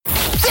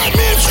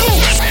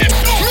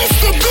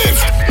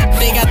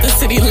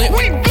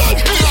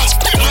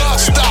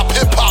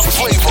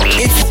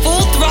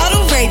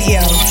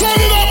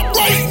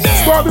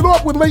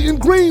up with Leighton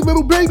Green,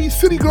 Little Baby,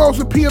 City Girls,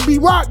 and P&B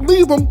Rock.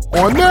 Leave them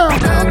on now.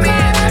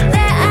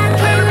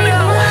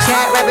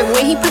 Chat rapping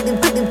when he put the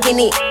in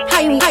it. How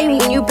you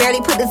when you barely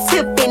put the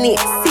tip in it?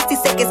 60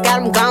 seconds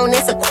got him gone,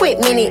 that's a quick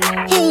minute.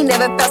 He ain't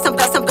never felt some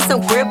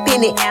grip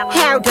in it.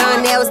 Hair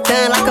done, nails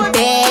done like a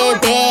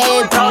bad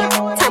bro.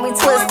 Time me to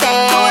a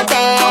sad.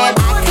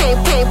 I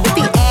can't pay with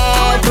the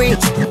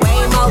average.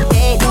 Way more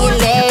bad than your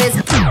last.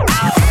 I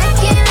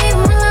can't leave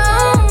him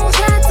alone.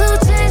 Try to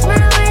change my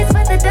ways,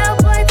 but the dope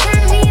boy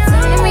turned me on.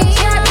 Telling me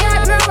I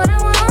know what I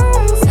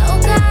want. So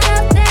caught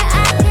up that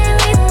I can't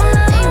leave him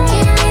alone.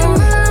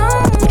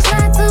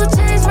 Try to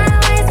change my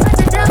ways, but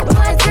the dope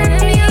boy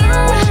turned me on.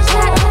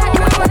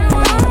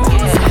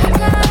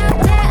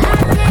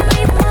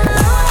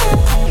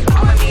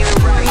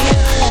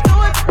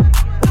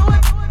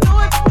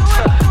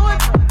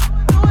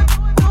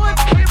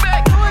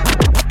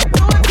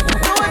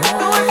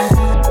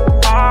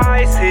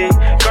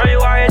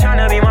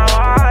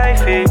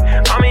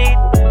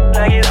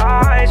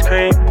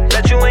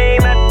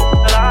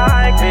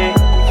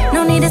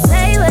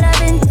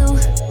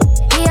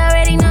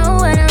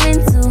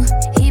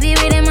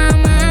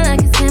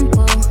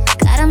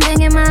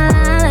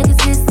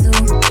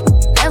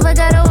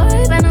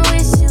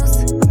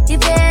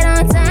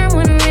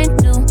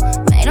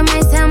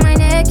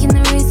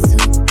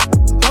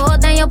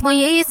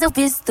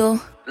 Pistol.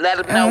 Let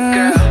him know,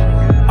 girl.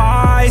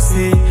 I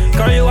see,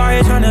 girl, you out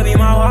here tryna be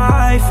my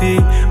wifey.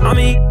 I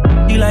mean,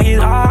 you like his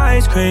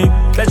ice cream.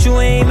 Bet you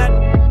ain't mad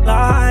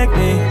like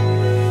me.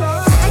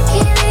 I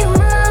can't leave him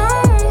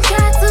alone.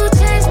 Try to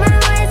change my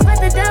ways, but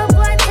the dope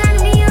boy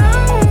turned me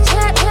on.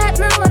 Trap,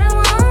 know what I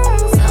want.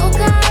 So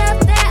caught up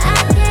that I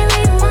can't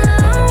leave him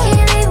alone.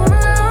 Can't leave him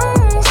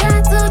alone. Try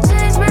to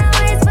change my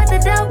ways, but the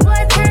dope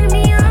boy turned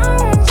me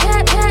on.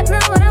 Trap,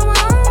 know what I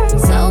want.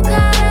 So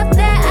caught up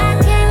that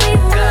I can't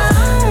leave him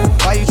alone.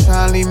 Why you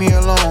tryna leave me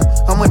alone?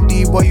 I'm a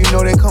D-boy, you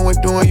know that come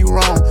with doing you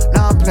wrong.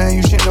 Now I'm playing,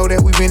 you should know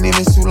that we've been in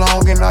this too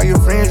long. And all your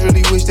friends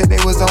really wish that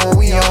they was on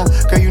we on.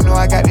 Girl, you know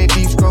I got that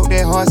deep stroke,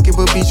 that hard skip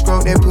a beach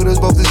stroke, that put us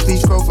both to sleep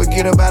stroke.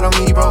 Forget about on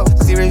me, bro.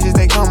 Serious as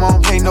they come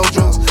on, play no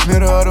jokes.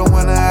 Middle of the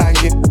winter, I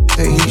get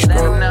the heat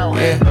stroke.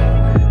 Yeah.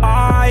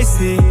 I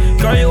see,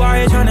 girl, you out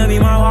here tryna be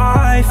my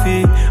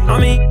wifey. I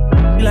mean,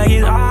 you like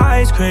his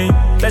ice cream.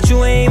 Bet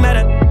you ain't mad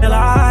at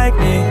like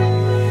me.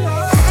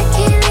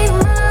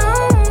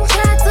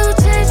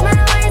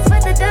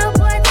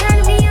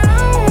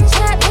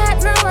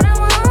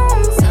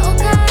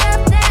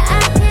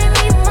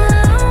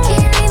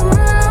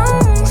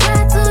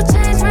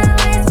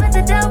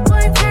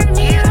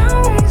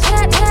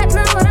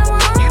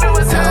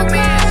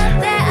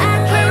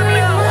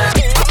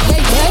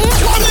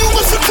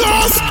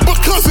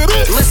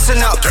 Listen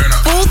up.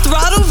 Full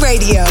Throttle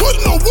Radio. Put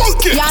no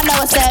work in. Y'all know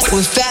what's up.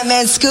 With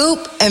Fatman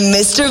Scoop and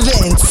Mr.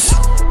 Vince.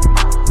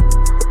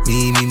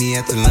 Me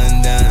at the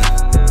London.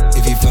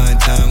 If you find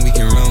time, we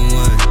can run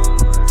one.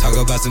 Talk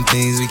about some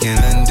things we can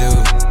undo.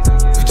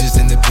 You just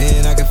in the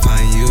pen, I can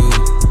find you.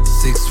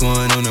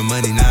 6'1" on the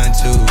money,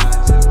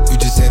 9'2". You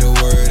just say the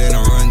word and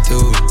I run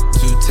through.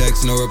 2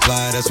 texts, no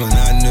reply, that's when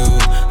I knew.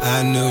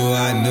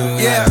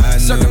 Yeah,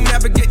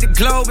 circumnavigate the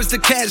globe as the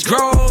cash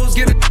grows.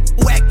 Get a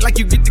whack like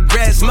you get the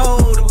grass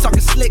mowed. I'm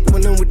talking slick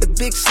when I'm with the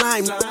big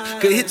slime.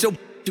 Could hit your,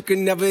 you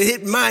can never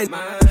hit mine.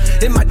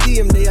 In my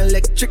DM, they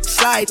electric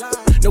slide.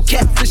 No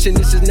catfishing,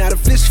 this is not a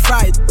fish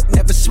fry.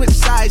 Never switch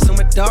sides on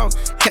my dog.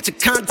 Catch a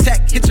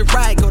contact, hit your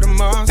ride, go to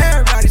Mars.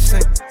 Everybody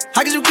sing.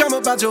 How could you come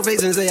about your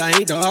face and say I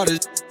ain't the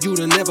artist you'd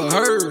have never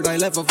heard? I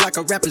left off like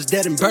a rapper's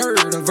dead and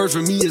bird. A verse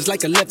for me is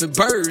like 11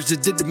 birds.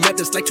 Just did the math,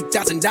 it's like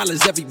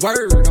 $2,000 every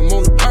word. I'm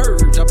on the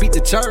purge, I beat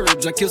the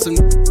church. I killed some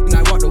and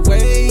I walked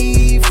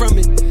away from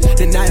it.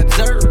 Then I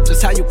observed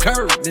just how you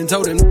curved and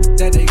told them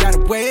that they gotta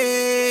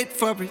wait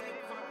for it.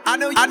 I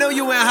know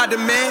you ain't hot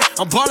demand.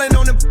 I'm ballin'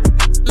 on them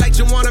like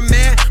you want a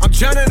man. I'm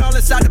drowning all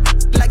inside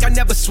the like I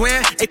never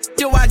swam. Hey,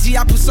 your IG,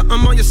 I put something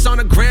on your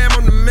sonogram.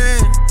 I'm the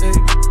man. Hey,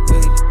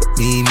 hey.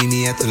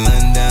 Me at the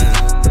London.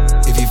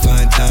 If you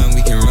find time,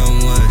 we can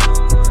run one.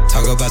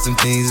 Talk about some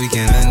things we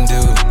can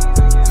undo.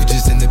 You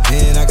just in the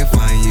pen, I can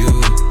find you.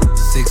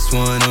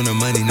 6'1" on the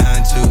money,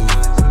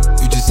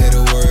 9'2". You just say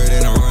the word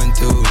and I run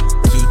through.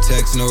 2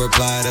 texts, no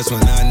reply, that's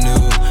when I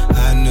knew.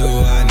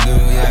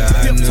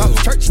 Talk,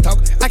 church talk,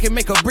 I can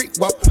make a brick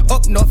walk.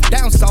 Up north,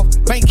 down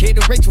south, bank head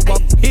to Rachel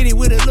walk. Hit it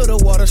with a little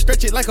water,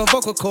 stretch it like a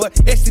vocal cord.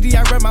 STD,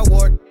 I run my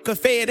ward, could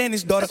fed and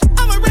his daughter.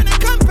 I'm a rented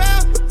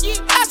compound,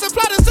 I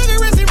supply the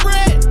sugar and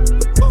bread.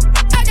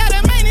 I got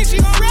a main and she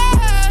gon'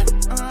 ride.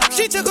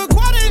 She took a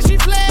quarter and she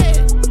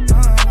fled.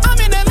 I'm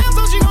in the lamb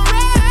so she gon'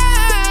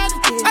 ride.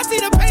 I see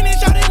the pain and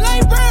shot it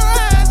like brown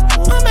eyes.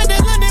 I'm at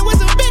that London with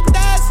some big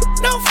thighs.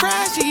 No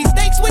fries, cheese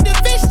steaks with the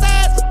fish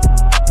sides.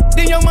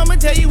 Then your mama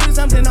tell you when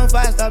something on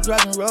fire, stop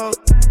driving road.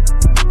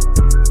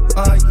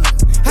 Yeah.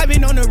 I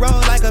been on the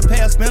road like a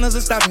pair of spinners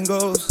and stop and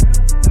goes.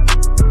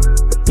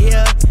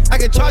 Yeah, I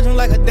can charge him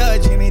like a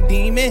Dodge and a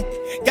demon.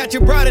 Got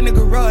your broad in the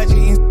garage.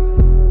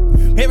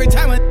 Every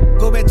time I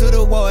go back to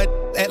the ward,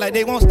 act like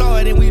they won't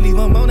start and we leave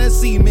them on a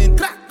cement.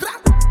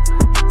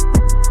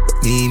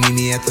 Meet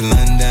me at the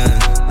London.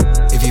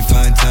 If you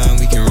find time,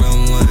 we can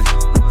run one.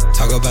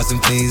 Talk about some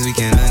things we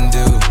can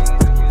undo.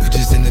 You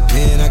just in the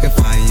pen, I can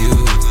find you.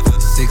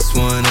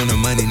 6'1" on the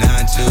money,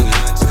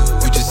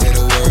 9'2". You just say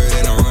the word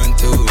and I run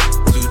through.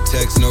 2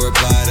 texts, no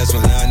reply, that's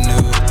when I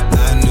knew.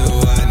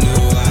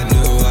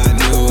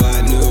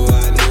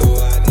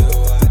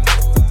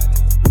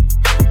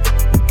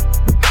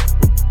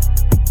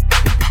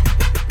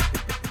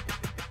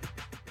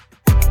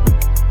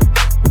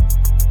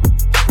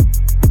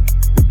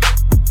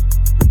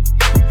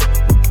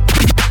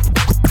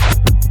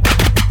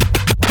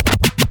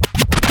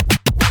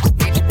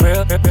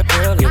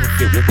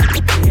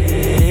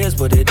 Here's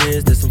what it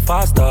is, there's some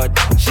 5-star.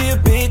 She a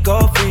big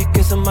old freak,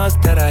 it's a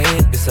must that I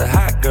hit. It's a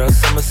hot girl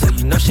summer, so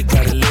you know she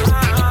got it lit.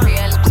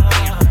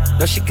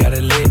 No, she got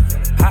it lit.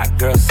 Hot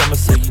girl summer,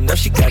 so you know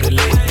she got it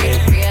lit.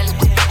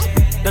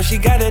 Yeah. No, she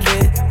got it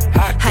lit.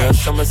 Hot girl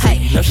summer, so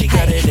you know she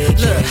got it lit.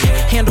 Look,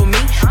 handle me?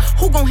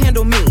 Who gon'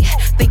 handle me?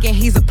 Thinking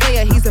he's a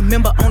player, he's a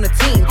member on the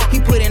team. He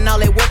put in all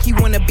that work, he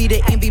wanna be the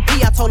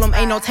MVP. I told him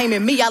ain't no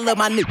taming me, I love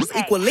my niggas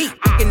equally.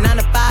 Thinking 9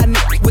 to 5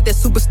 niggas with that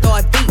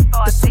superstar beat.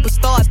 The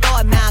superstar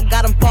star, now I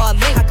got him far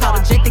link. I called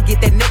a Jake to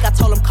get that nick, I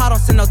told him call, don't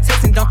send no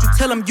text. And don't you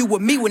tell him you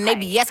with me when they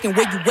be asking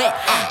where you at.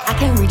 I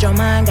can't read your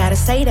mind, gotta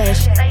say that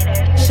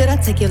shit. Should I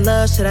take your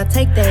love, should I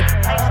take that?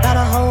 Got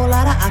a whole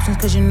lot of options,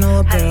 cause you know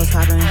a girl's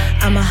hopping.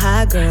 I'm a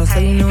high girl, so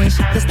you know when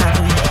shit is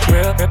stopping.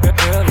 Girl,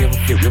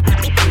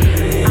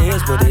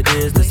 here's what it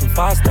is, there's some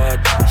 5-star.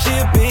 She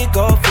a big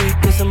old freak,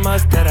 it's a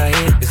must that I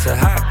hit. It's a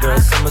hot girl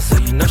summer, so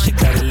you know she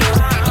got it lit.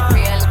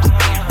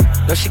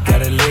 No, she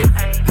got it lit.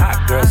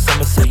 Hot girl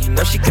summer, so you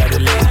know she got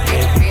it lit.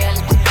 Yeah.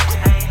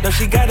 No,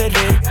 she got it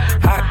lit.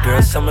 Hot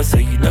girl summer, so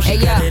you know she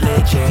got it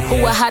lit. Yeah.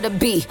 Who a how to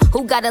be?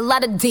 Who got a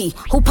lot of D?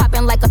 Who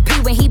poppin' like a P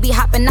when he be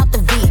hopping out the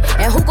V?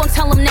 And who gon'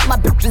 tell him that my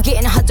bitch is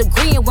getting her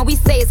degree? And when we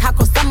say it's hot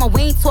girl summer,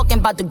 we ain't talking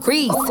about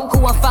degrees. Who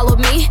won't follow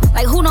me?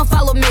 Like who don't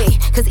follow me?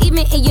 Cause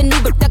even in your new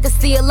bitch, I can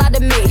see a lot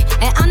of me.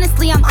 And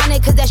honestly, I'm on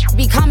it cause that shit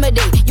be comedy.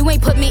 You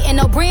ain't put me in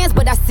no brands,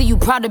 but I see you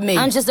proud of me.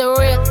 I'm just a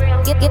real,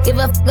 give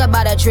a fuck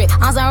about a trick.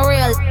 I'm some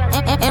real,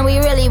 and we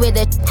really with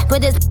it.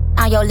 Put this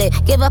on your lip.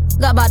 Give a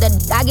fuck about it.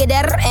 I get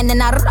that, and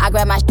then I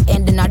grab my shit,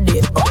 and then I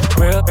dip.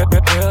 Real,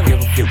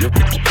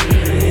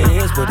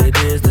 here's what it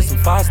is, there's some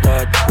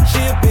 5-star. She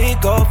a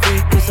big old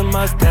freak, it's a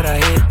must that I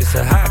hit. It's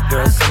a hot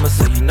girl summer,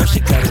 so you know she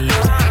got it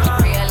lit.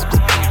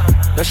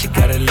 No, she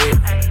got it lit.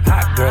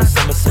 Hot girl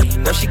summer, so you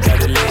know she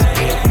got it lit.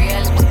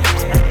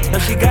 Yeah. No,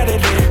 she got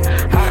it lit.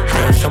 Hot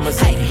girl summer,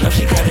 so you know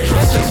she got it lit.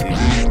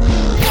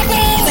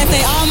 They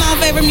play all my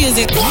favorite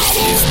music.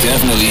 It's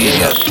definitely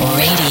radio.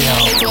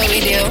 It's what we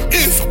do.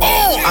 It's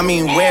on. I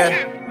mean,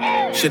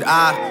 where should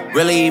I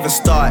really even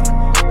start?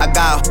 I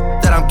got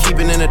that I'm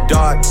keeping in the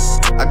dark.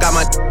 I got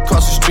my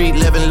across the street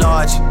living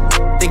large.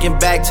 Thinking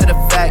back to the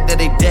fact that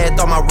they dead,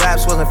 thought my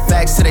raps wasn't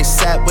facts till they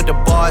sat with the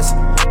bars.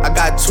 I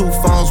got 2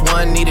 phones,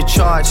 one need a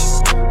charge.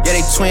 Yeah,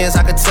 they twins,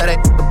 I could tell they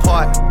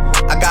apart.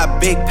 I got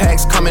big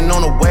packs coming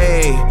on the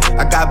way.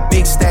 I got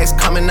big stacks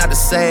coming out to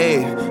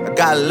save. I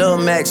got Lil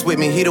Max with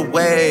me, he the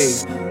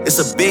wave. It's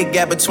a big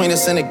gap between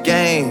us in the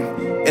game.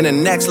 In the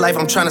next life,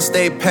 I'm trying to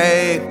stay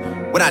paid.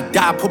 When I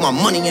die, put my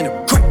money in the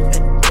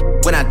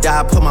grave. When I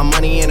die, put my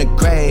money in the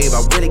grave.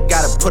 I really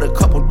gotta put a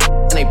couple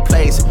in a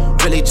place.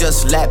 Really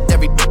just lapped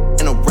every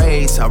in a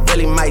race. I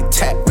really might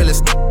tap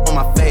realest on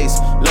my face.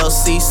 Lil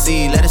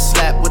CC, let it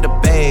slap with the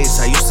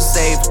bass. I used to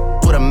save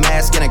with a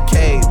mask in a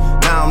cave.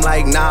 Now I'm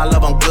like, nah,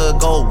 love, I'm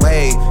good, go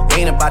away.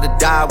 Ain't about to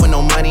die with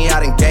no money I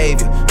done gave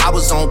you. I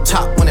was on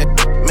top when it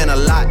meant a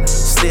lot.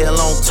 Still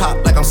on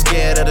top like I'm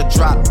scared of the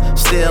drop.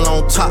 Still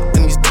on top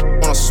and these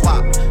wanna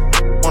swap.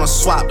 Wanna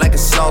swap like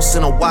it's sauce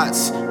in a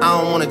Watts. I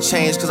don't wanna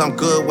change cause I'm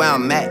good where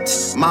I'm at.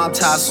 Mob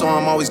tie, so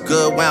I'm always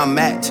good where I'm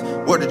at.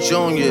 Word to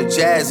Junior,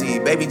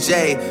 Jazzy, Baby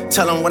J.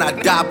 Tell them when I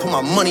die, put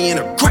my money in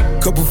a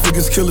grave. Couple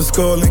figures, kill a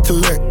skull and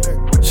collect.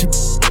 She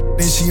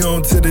then she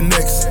on to the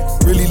next.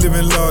 Really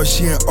living large,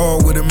 she ain't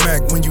all with a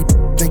Mac. When you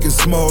think it's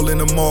small in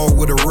the mall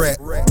with a rat.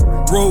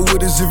 Roll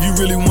with us if you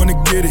really wanna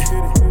get it.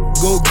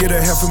 Go get a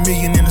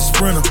 $500,000 in a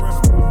Sprinter.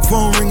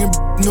 Phone ringing,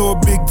 no a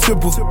big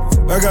tipple.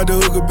 I got the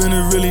hook up and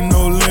it really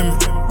no limit.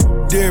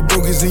 Dead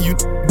brokers in you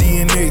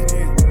DNA.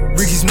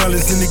 Ricky Smile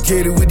is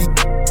indicated with the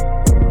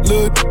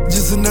look,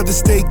 just another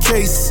state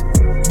case.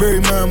 Bury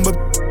mine, but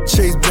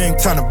Chase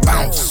Bank time to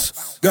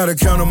bounce. Gotta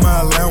count on my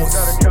allowance.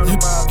 You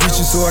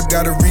reaching, so I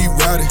gotta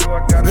reroute it.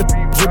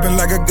 Dripping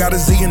like I got $1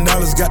 zillion.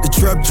 Got the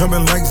trap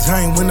jumping like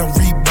Zayn when I'm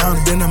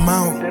rebounding. Then I'm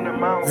out,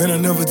 and I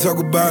never talk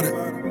about it.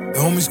 The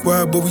homie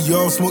squad, but we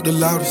all smoke the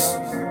loudest.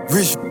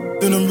 Rich,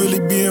 then I'm really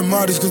being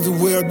modest. Cause the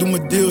way I do my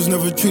deals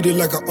never treated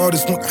like an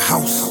artist. Want a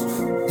house,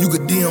 you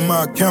could DM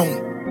my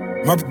account.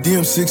 My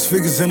DM 6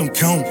 figures and I'm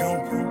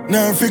counting.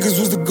 9 figures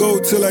was the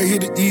goal till I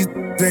hit the east.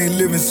 They ain't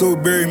living, so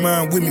bury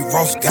mine with me,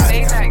 Ross got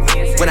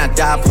it. When I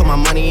die, put my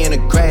money in a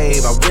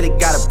grave. I really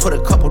gotta put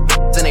a couple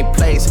in a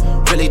place.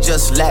 Really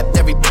just lapped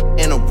every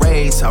in a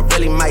race. I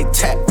really might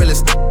tap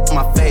realest on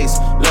my face.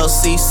 Lil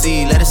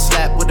CC, let it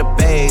slap with the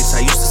bass.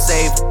 I used to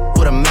save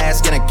with a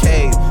mask in a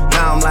cave. Now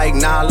now I'm like,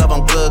 nah, love,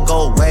 I'm good,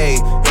 go away.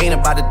 Ain't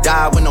about to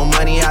die with no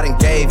money I done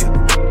gave you.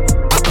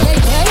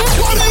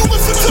 Why do you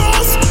listen to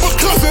us?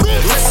 Because it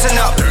is. Listen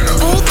up.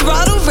 Full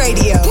Throttle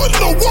Radio. Put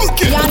no work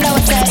in. Y'all know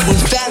what's that?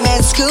 With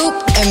Fatman Scoop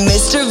and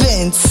Mr.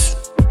 Vince.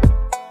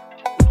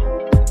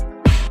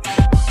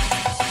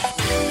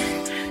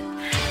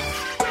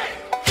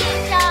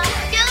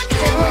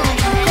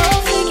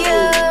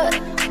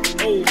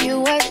 You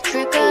were the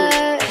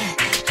trigger.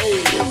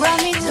 You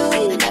brought me to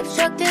an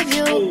obstructive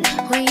view.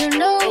 When you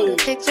know the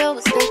picture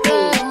was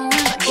bigger.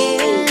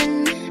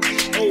 Again,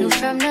 knew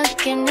from the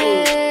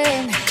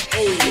beginning.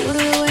 You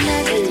doing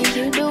everything,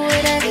 you do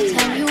it every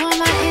time. You are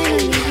my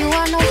enemy, you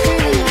are no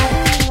friend.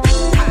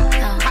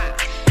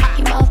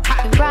 You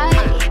motherfucking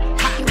right.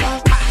 You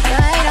motherfucking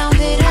right, I'm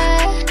bitter.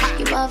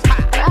 You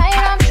motherfucking right,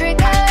 I'm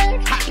triggered.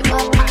 You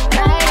motherfucking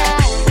right,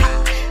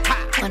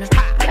 I wanna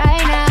fuck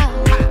right now.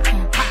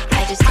 I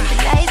just think the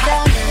lights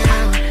out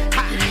now.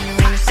 You know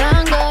when the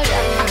sun goes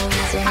down,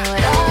 that's when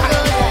it all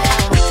goes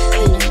down.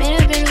 Been a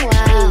minute, been a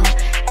while.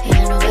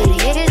 Ain't no way to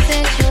hit it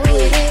since you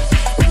with it.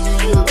 You know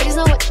you always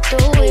know what to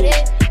do with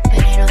it. But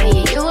ain't no me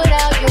and you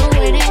without you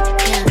in it.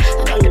 Yeah, I'm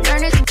about to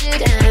burn this shit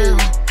down.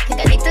 Think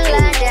I need to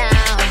lie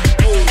down.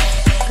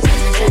 Cause I'm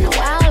not trying to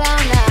wild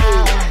out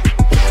now.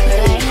 But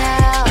right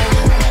now,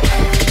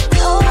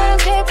 know what I'm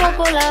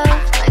capable of.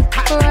 Like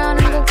fuck around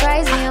and go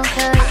crazy on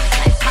cuz.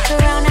 Like fuck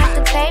around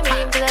after pay me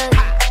blood.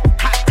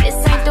 This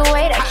ain't the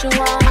way that you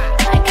want.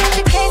 Like catch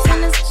a case on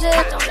this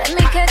shit. Don't let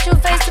me catch you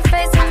face to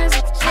face on this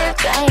shit.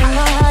 I ain't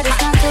no hard, it's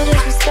not to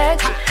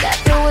disrespect you.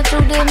 After what you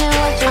did and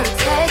what you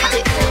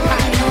expected.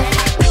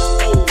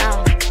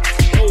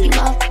 You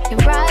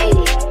motherfucking right.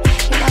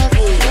 You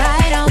motherfucking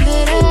right, I'm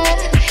bitter.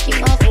 You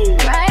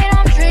motherfucking right,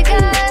 I'm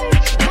triggered.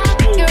 You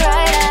motherfucking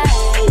right,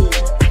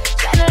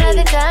 tryna let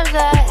the time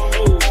fly.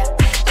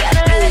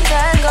 Tryna let the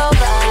time go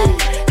by.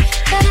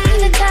 Tryna let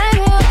the time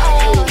go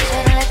on.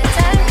 Tryna let the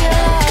time go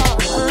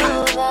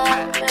over.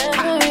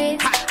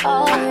 Memories,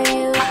 all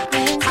you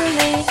meant to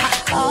me.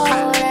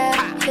 All that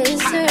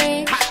history,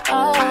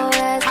 all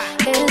that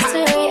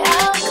history.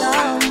 I'll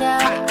calm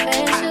down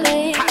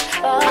eventually.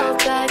 Fall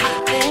back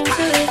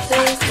eventually.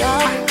 Please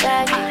come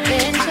back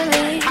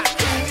eventually.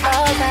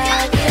 Fall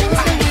back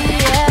into me,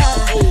 yeah.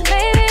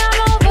 Maybe I'm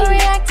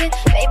overreacting.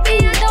 Maybe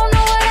I don't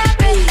know what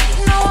happened.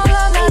 You know I'm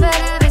all about that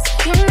habits.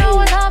 You know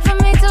it's hard for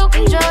me to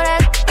control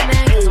that,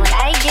 man. Cause when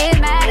I get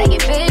mad, I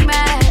get big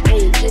mad.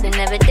 Should've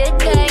never did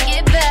that,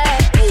 get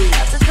back.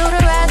 Have to do the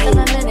rest of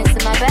my minutes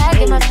in my bag.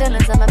 Get my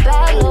feelings on my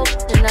bad loop,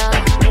 you know.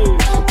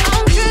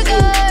 I'm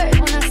triggered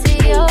when I see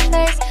your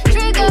face.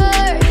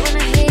 Triggered when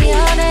I hear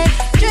your name.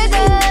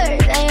 Triggered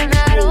that you're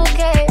not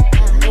okay.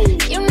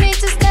 You need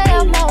to stay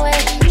out my way.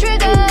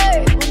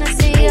 Triggered when I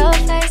see your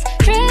face.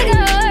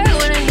 Triggered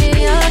when I hear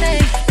your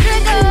name.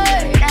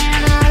 Triggered that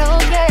you're not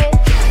okay.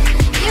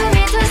 You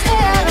need to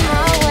stay out of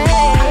my way.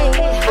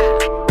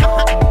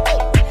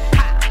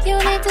 You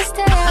need to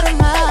stay out of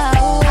my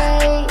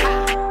way.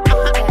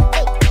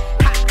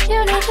 You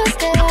need to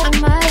stay out of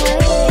my way.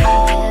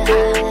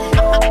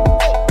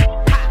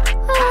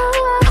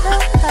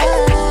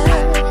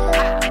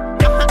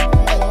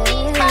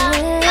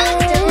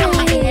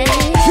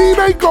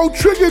 G-Mako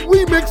Triggered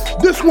Remix.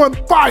 This one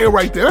fire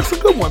right there. That's a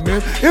good one,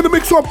 man. In the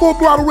mix on Full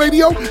Throttle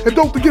Radio. And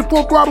don't forget,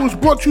 Full Throttle is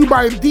brought to you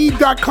by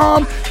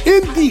Indeed.com.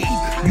 Indeed.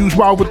 Used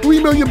by over 3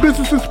 million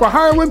businesses for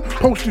hiring.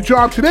 Post your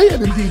job today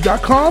at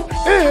Indeed.com.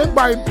 And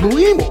by Blue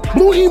Emu.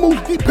 Blue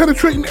Emu's deep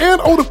penetrating and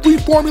odor-free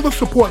formula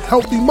support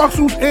healthy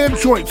muscles and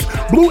joints.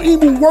 Blue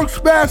Emu works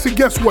fast, and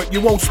guess what?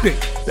 You won't stink.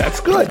 That's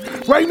good.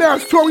 Right now,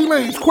 it's Tory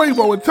Lanez,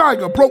 Quavo, and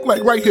Tyga. Broke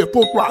like right here,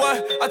 Full Throttle.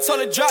 What? I told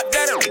her drop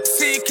that up,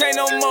 see you can't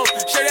no more.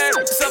 Shake that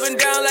up and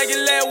down like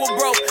your leg was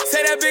broke.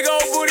 Say that big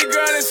old booty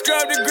girl and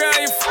scrub the ground.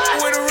 You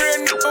with a real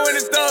nigga when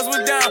the thugs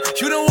was down.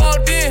 You done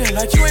walked in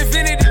like you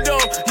invented the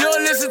door. You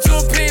don't listen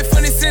to opinion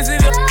funny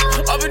sensitive.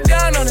 Up and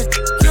down on it,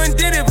 you ain't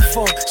did it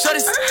before. Show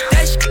this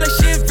that shit like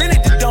she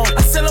invented the dome.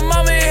 I tell her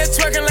mama in here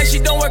twerking like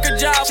she don't work a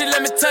job. She let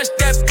me touch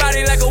that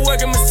body like a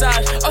working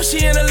massage. Oh,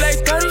 she in her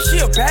late 30s,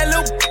 she a bad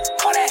little.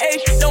 All that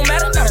age don't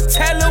matter, not a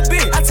tad little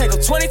bit. I take her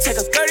 20, take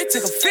her 30,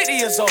 take her 50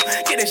 years old.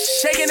 Get her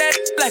shaking that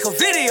like a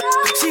video.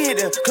 She hit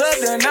the club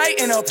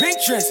tonight in her pink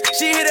dress.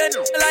 She hit her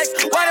like,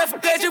 why the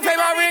fuck did you pay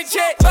my rent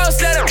check?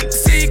 Bounce that up,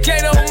 see you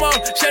can't no more.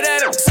 Shut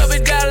that up, sub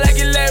it down like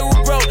your leg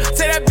was broke.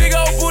 Say that big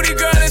old booty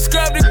girl and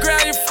scrub the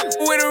ground. You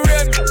with a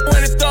real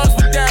when the thugs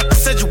were down. I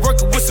said you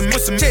working with some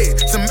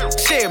shit, some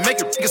shit. Make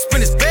a nigga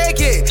spin his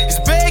bag, yeah, his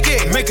bag,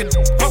 yeah. Make a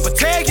pump a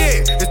tag,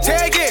 yeah, the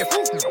tag, yeah.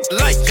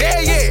 Like, yeah,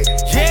 yeah,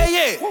 yeah,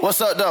 yeah. What's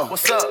up, though?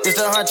 What's up? It's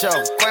the Huncho.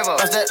 Quavo.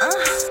 What's that?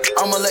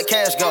 I'ma let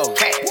cash go.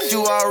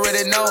 You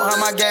already know how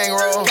my gang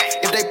roll.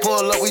 If they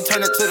pull up, we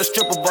turn it to the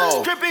stripper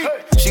bowl.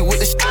 She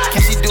with the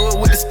can she do it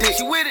with the stick?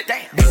 She with it.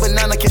 Big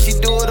banana, can she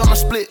do it on a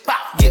split?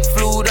 Get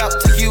flued out,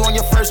 take you on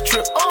your first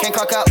trip. Can't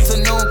clock out to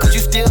noon, cause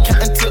you still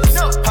counting tips.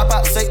 Pop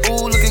out, say,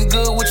 ooh, looking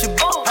good with your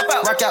boo.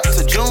 Rock out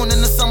to June,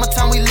 in the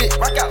summertime we lit.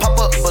 Pop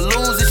up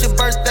balloons, it's your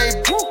birthday.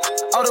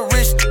 All the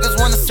rich niggas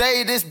wanna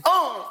say this.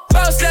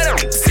 Bounce that up,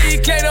 see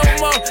you can't no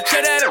more.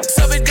 Shut that up,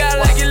 sub it down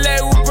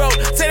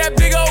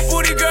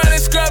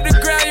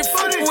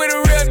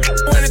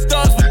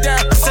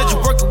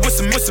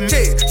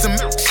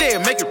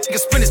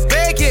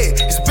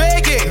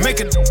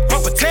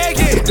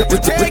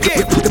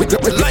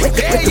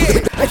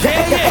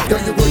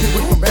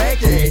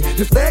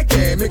just that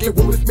guy. Make it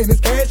wanna spend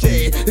his cash,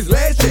 yeah. His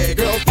last year,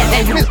 girl.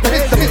 Hey, Mr.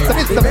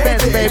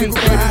 Vince, baby. You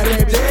can ride in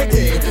the jag,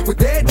 yeah. With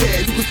that, yeah.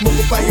 You can smoke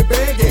a fire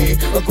bag,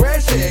 yeah. A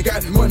grass, yeah.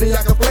 Got money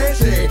I can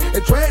flash, yeah.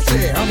 And trash,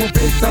 yeah. I'm a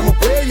bitch, I'm a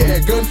player,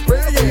 yeah. Gun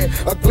spray,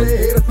 yeah. A clear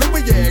head, a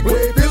flipper, yeah.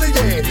 Gray Billy,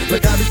 yeah.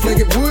 Like I be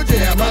slinging wood,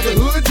 yeah. I'm out the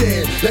hood,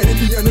 yeah. Let it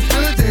be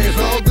understood, yeah. It's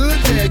all good,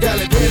 yeah.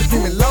 Got a dance,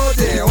 see me loud,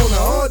 yeah. On the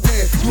hard,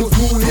 yeah. You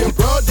smooth here,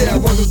 broad, yeah.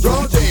 One to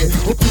draw, yeah.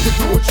 Hope you can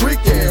do a trick,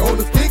 yeah. On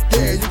the stick,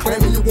 yeah. You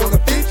claiming you wanna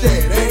fit,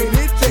 yeah. That ain't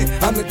it,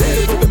 yeah. I'm the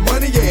daddy with the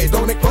money, yeah.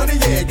 Don't act funny,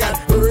 yeah.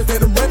 Got birds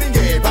that I'm running,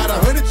 yeah. About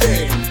 100,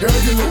 yeah. Girl,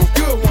 you look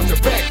good, want to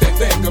back that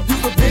thing up. You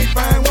a big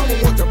fine woman,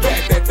 want to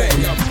back that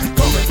thing up.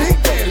 Come and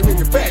think daddy when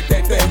you back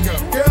that thing up.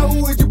 Girl,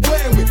 who is you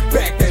playing with?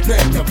 Back that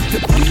thing up.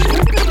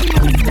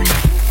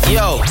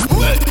 Yo,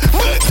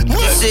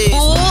 this is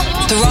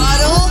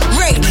Throttle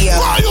Radio.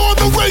 Fly on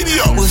the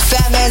radio with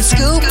Fatman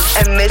Scoop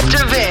and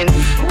Mr. Vince.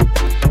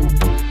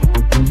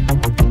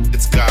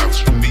 It's guys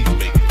from Meek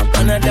Mill.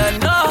 And I don't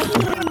know.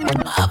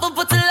 I've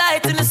put the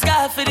light in the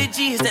sky for the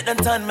G's that done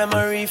turn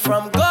memory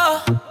from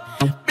go.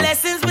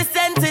 Blessings be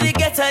sent to the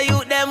ghetto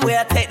youth, them where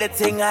I take the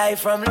thing high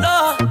from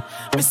low.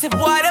 Me say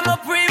boy, them a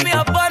pre me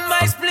up on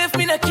my spliff,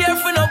 me not care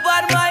for no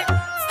bad mind.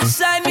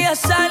 I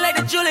shine like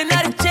the jewel in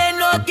the chain,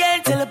 no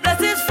again till the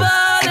blessings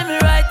fall in me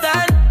right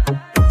hand.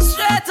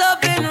 Straight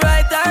up in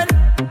right hand.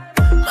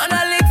 Man,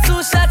 I lick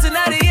 2 shots in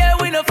the air,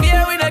 we no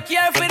fear, we no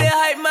care for the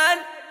hype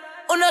man.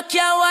 Who no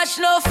can't watch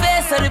no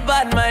face of the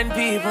bad mind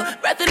people.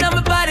 Breath in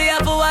my body,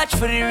 I have to watch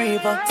for the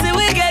reaper. See,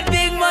 we get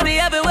big money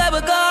everywhere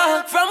we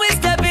go. From we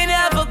step in,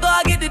 I have to go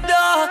get the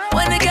door.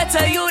 When they get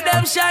to you,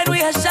 them shine,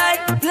 we a shine.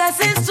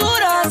 Blessings to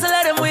the hustle,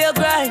 let them we a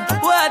grind.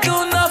 We a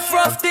do enough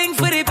rough thing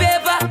for the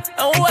paper.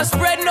 And we a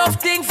spread enough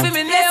thing for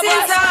me neighbors.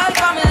 This is all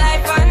for my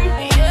life, man.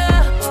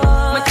 Yeah.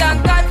 We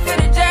thank God for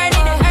the journey,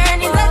 the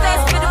earnings are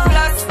just for the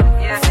plus.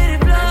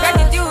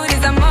 Gratitude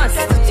is a must.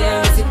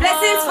 See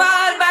blessings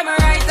fall by my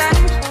right hand.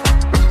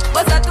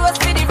 But I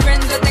toast for the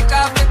friends who take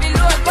off every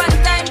load. One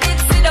time did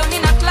sit down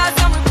in a class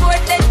and we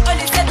board. Then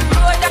only said the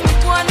road and we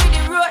go on with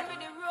the road.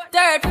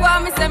 Third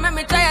form, me say make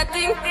me try a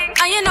thing.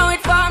 And you know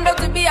it formed up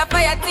to be a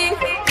fire thing.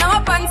 Now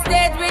up on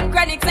stage with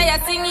chronic say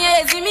I sing.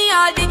 Yeah, see me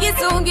all diggy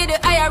soon get the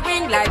higher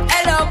ring. Like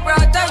hello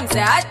brother, him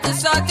say I had to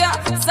shot ya.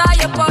 Saw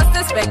your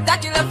poster,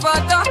 spectacular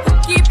photo.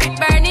 Keep it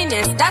burning,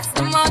 yes that's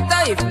the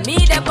motto. If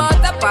me the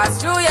butter pass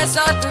through your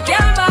shot, we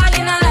can't ball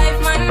in a life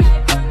man.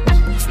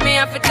 Me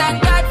have to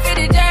thank God for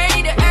the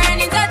journey, the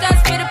earnings are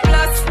just for the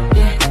plus.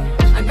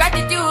 Yeah, and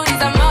gratitude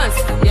is a must.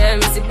 Yeah,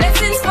 me see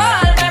blessings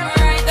fall by my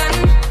right hand.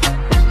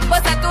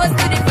 But I toast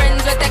to the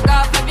friends we take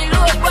off every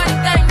load. One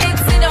time they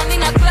sit down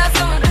in a class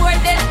and we board.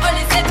 Then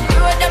only said the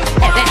road and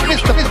we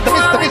Mr.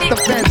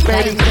 Vince,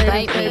 baby.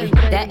 Bite me,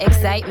 that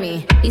excite me.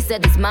 He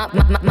said it's my.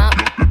 It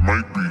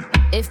might be.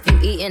 If you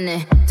eatin'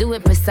 it, do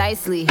it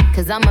precisely.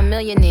 Cause I'm a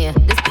millionaire,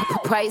 this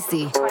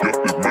pricey.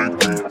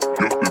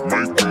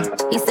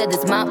 He said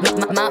it's my.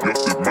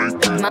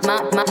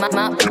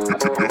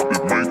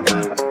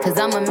 Cause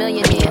I'm a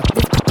millionaire,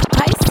 this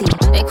pricey.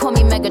 They call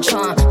me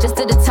Megatron, just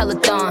did a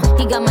telethon.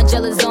 He got my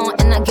jealous on,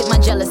 and I get my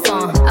jealous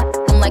on.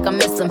 I'm like I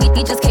miss him,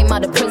 he just came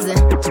out of prison.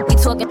 We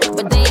talking,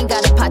 but they ain't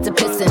got a pot to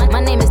piss in. My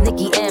name is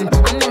Nikki M,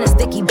 I'm in a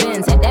sticky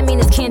Benz. That mean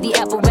it's candy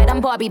apple red, I'm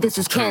Barbie, this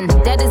is Ken.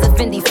 That is a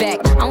Fendi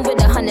fact, I'm with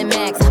 100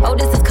 max. Oh,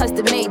 this is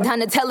custom made,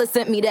 Donatella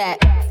sent me that.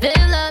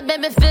 Fill up,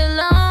 baby, fill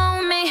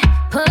on me.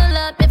 Pull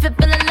up if you're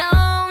feeling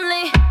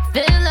lonely.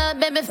 Fill up,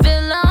 baby,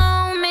 fill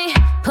on me.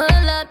 Pull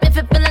up if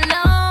you're feeling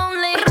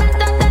lonely.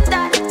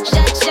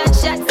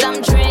 Shots,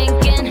 I'm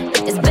drinking.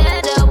 It's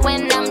better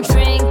when I'm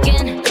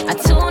drinking. I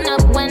tune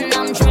up when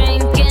I'm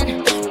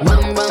drinking.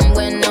 Rum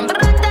when I'm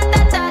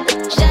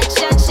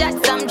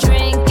shots, I'm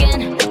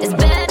drinking. It's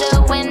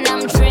better when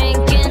I'm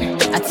drinking.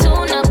 I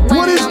tune up when I'm drinking.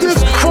 What is this?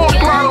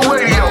 Throttle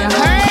Radio.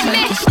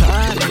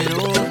 Start it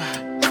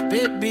over.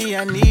 Baby,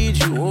 I need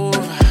you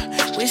over.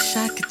 Wish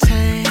I could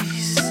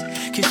taste.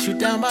 Kiss you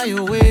down by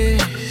your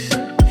waist.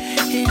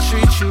 He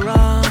treats you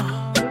wrong.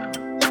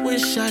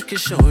 Wish I could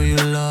show you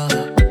love.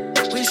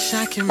 Wish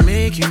I could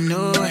make you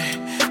know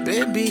it.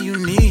 Baby, you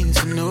need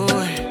to know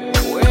it.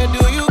 Where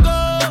do you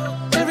go?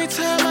 Every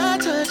time I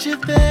touch you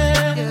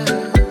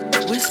there.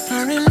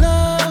 Whispering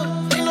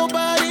love, ain't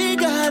nobody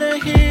gotta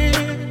hear.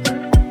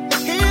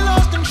 He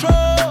lost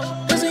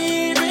control, doesn't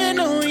even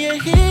know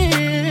you're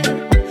here.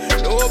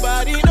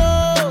 Nobody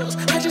knows,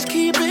 I just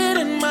keep it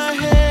in my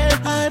head.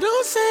 I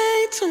don't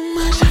say too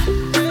much,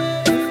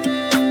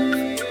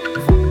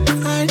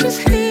 I just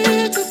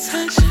here to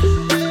touch.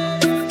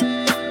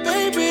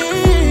 Baby,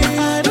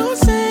 I don't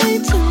say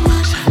too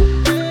much,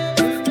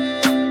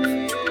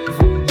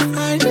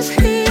 I just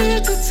here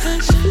to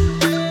touch.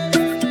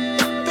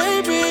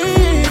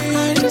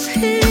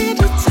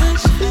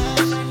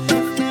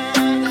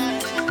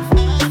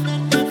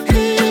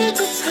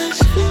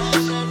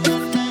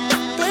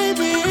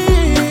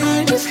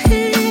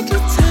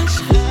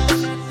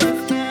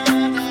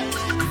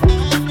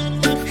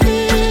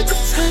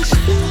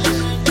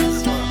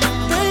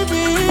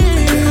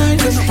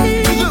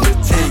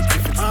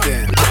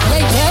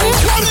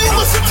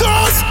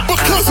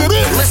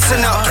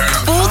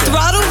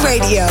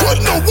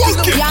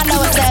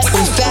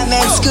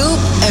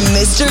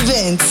 Mr.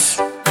 Vince.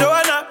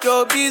 Joanna,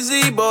 your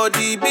busy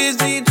body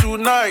busy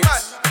tonight.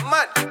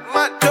 Mad.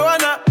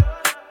 Joanna,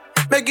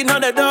 making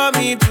all the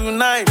dummy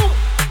tonight.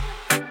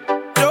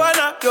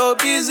 Joanna, your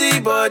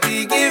busy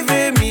body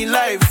giving me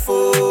life,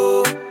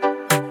 oh,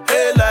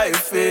 hey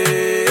life,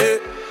 hey.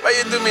 Why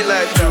you do me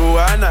like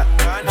Joanna,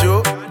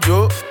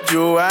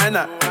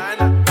 Joanna?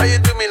 Why you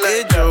do me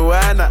like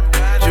Joanna,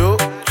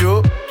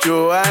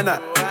 Joanna?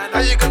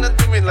 How you gonna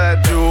do me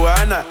like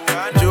Joanna,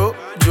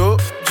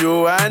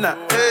 Joanna?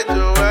 Hey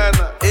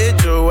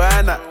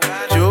Joanna,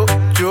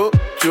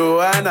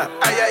 Joanna.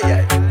 Ay.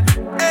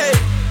 Hey,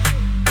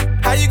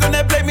 how you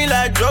gonna play me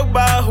like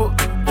Drogba, ho?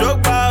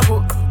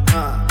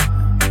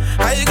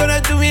 How you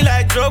gonna do me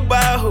like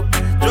Drogba, ho?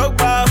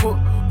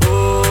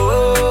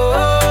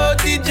 Oh,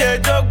 DJ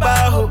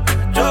Drogba, ho.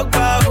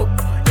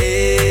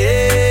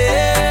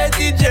 Hey,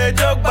 DJ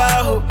Drogba,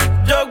 ho.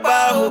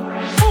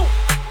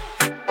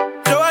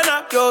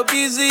 Joanna, your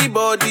busy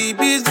body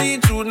busy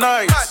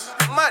tonight.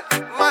 Mad.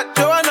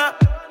 Joanna,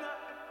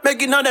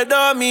 making all the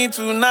dummy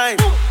tonight.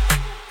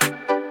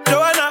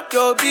 Joanna,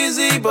 your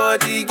busy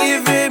body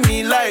giving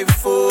me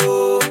life,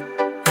 oh,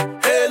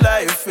 hey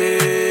life,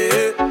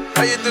 hey.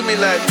 How you do me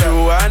like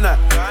Joanna,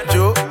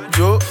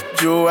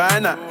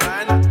 Joanna?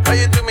 How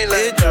you do me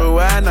like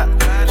Joanna,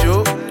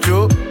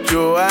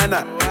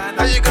 Joanna?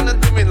 How you gonna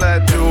do me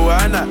like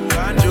Joanna,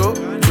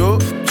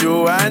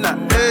 Joanna?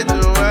 Hey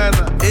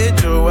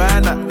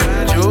Joanna,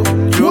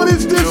 What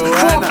is this?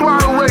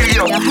 Throttle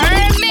Radio. You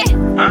heard me?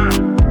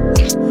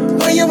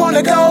 Where you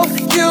wanna go,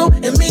 you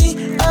and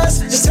me, us,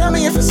 just tell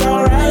me if it's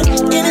alright.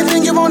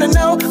 Anything you wanna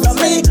know about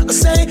me or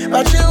say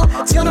about you,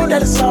 tell them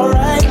that it's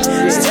alright.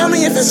 Just tell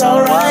me if it's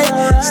alright.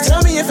 Just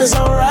tell me if it's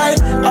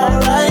alright,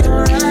 alright.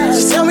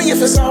 Just tell me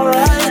if it's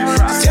alright.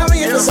 Just tell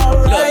me if it's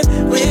alright.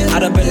 I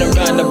done been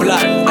around the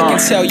block. I can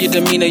tell your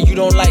demeanor, you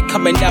don't like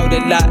coming out a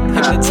lot.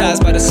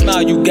 Hypnotized by the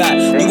smile you got.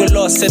 You were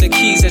lost to the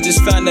keys, I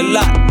just found the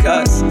lock.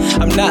 Cause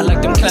I'm not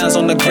like them clowns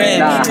on the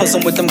gram.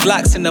 Posting with them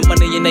Glocks and the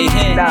money in their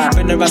hand.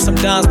 Been around some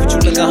dimes, but you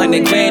look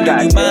 100 grand. Do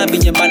you mind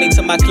being money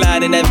to my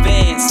client in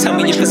advance? Tell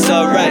me if it's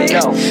alright.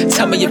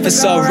 Tell me if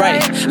it's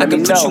alright. I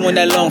can put you on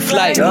that long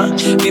flight.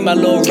 Be my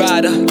little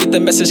rider. Get the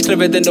message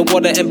clearer than the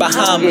water in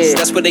Bahamas.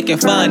 That's where they can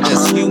find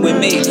us, you and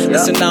me.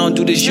 Listen, I don't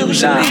do this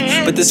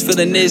usually, but this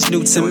feeling is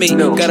new to me.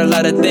 Got a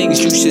lot of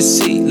things you should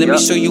see. Let me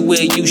show you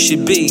where you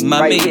should be,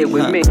 my me.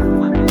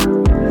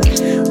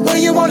 Where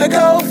you wanna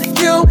go,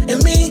 you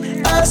and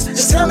me, us,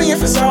 just tell me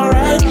if it's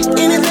alright.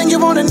 Anything you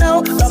wanna know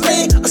about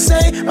me or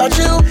say about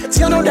you,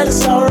 tell them that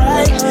it's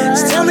alright.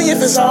 Just tell me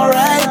if it's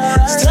alright.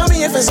 Just tell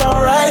me if it's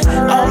alright,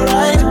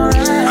 alright.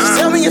 Just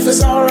tell me if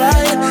it's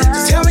alright.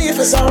 Just tell me if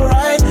it's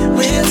alright.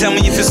 Tell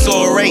me if it's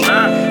alright.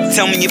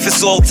 Tell me if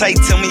it's all tight.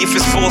 Tell me if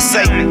it's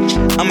foresight.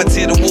 I'ma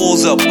tear the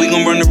walls up. We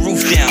gon' run the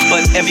roof down.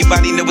 But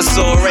everybody know it's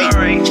alright.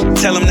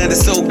 Tell them that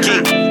it's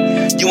okay.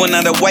 You are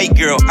not a white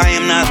girl, I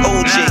am not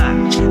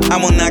OJ. I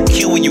will not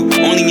kill you,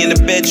 only in the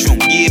bedroom.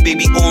 Yeah,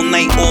 baby, all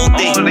night, all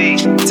day.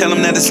 Tell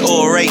them that it's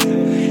alright.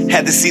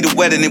 Had to see the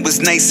wedding, it was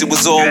nice, it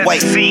was all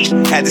white.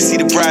 Had to see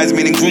the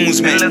bridesmaid and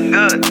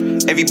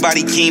groomsmen.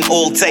 Everybody came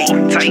all tight.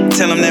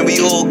 Tell them that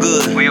we all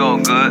good. We all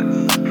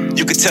good.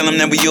 You could tell them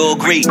that we all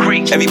great.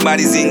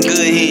 Everybody's in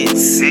good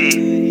hands.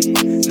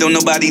 Don't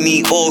nobody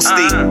need all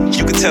state.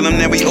 You could tell them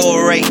that we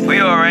alright. We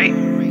alright.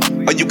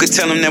 Or you could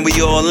tell them that we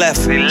all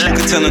left. You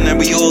could tell them that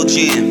we all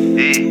jam.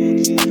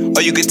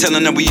 Or you could tell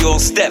them that we all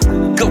step.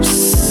 Go.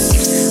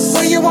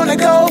 Where you wanna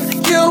go,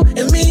 you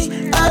and me,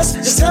 us,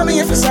 just tell me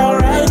if it's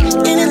alright.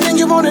 Anything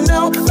you wanna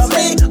know about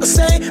me or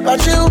say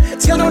about you,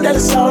 tell them that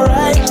it's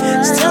alright.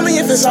 Just tell me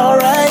if it's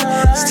alright.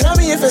 Just tell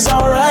me if it's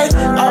alright,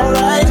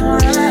 alright.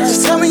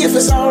 Just tell me if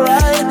it's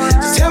alright.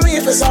 Just tell me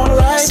if it's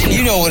alright.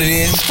 You know what it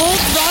is. Full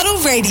Throttle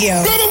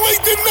Radio. Better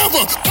late than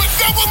never, but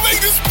never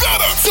late is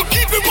better. So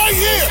keep it right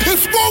here.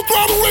 It's Full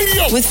Throttle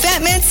Radio. With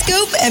Fatman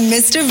Scoop and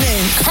Mr.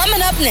 Vince.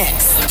 Coming up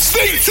next.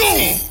 Stay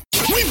tuned.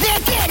 We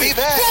back at it.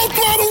 Full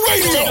Throttle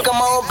Radio. Come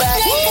on back.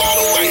 Full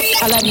Throttle Radio.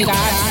 I love you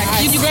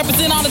guys. You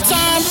represent all the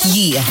time?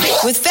 Yeah.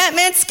 With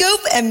Fatman Scoop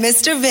and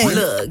Mr. Vince.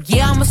 Look,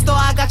 yeah, I'm a star,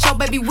 I got your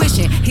baby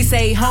wishing. He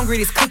say he hungry,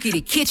 this cookie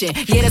the kitchen.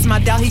 Yeah, that's my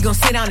dog, he gon'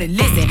 sit down and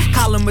listen.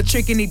 Call him a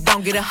trick and he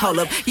don't get a hold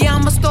up. Yeah,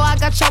 I'm a star, I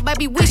got your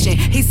baby wishing.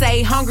 He say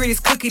he hungry, this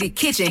cookie the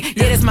kitchen.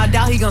 Yeah, that's my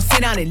dog, he gon'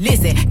 sit down and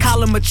listen.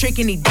 Call him a trick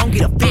and he don't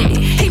get offended.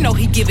 He know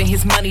he giving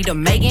his money to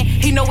Megan.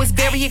 He know it's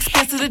very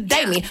expensive to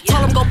date me.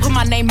 Told him go put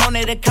my name on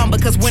that account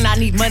because when I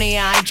need money,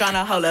 I ain't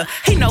tryna holler.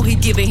 He know he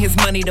giving his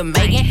money to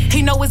Megan.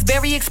 He know it's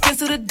very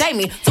expensive to date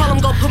me. Told him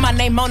go put my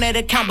name on that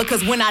account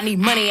because when I need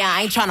money,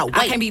 I ain't tryna wait.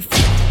 I can't be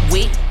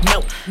with,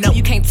 no,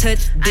 you can't touch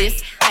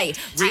this. Ayy,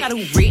 I got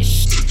who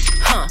rich,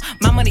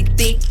 my money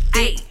thick,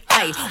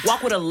 ayy,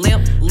 walk with a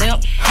limp,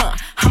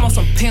 I'm on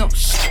some pimp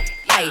shit.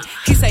 Ay,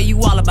 he say you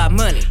all about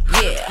money,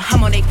 yeah.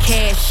 I'm on that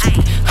cash,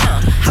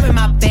 I'm in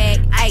my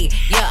bag, ay,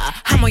 yeah.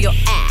 I'm on your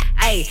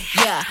ay,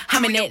 yeah.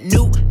 I'm in that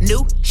new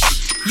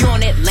shit. You on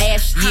that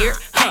last year,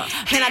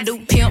 and I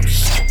do pimp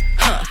shit,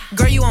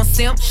 girl, you on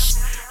simp shit.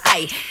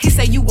 Ay, he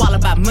say you all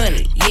about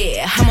money,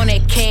 yeah. I'm on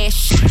that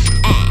cash.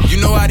 You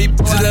know I these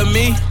bitches love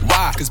me.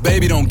 Why? Cause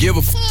baby don't give a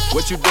f.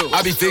 What you do?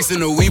 I be fixing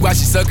the weed while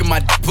she sucking my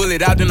d. Pull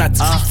it out, then I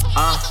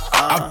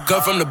I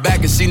cut from the back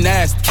and she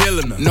nasty,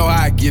 killing her. Know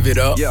how I give it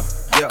up. Yeah.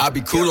 I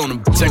be cool on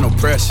them, ain't no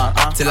pressure.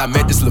 Till I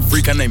met this little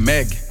freak, her name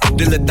Megan.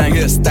 This little thing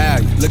here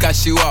style. Look how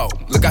she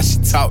walk, look how she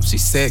talk, she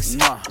sexy.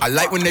 I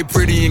like when they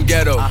pretty and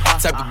ghetto.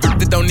 Type of bitch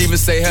that don't even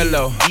say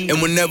hello.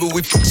 And whenever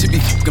we f, she be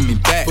f***ing me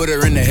back. Put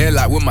her in the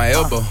headlock with my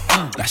elbow.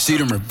 Now she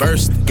done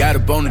reversed. Got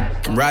up on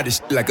it, can ride this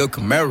shit like a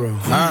Camaro.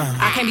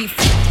 I can't be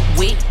f***ed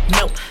with,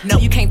 no,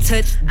 you can't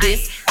touch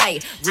this.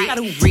 Ayy, I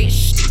do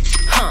rich,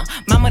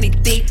 my money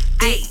thick,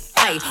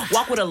 ayy,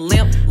 walk with a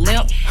limp,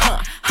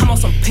 I'm on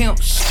some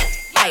pimp shit.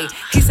 Ay,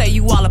 he say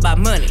you all about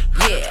money,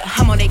 yeah.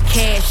 I'm on that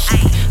cash,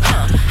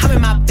 I'm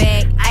in my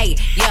bag, ay,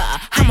 yeah.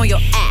 I'm on your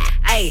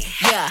eye,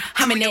 yeah.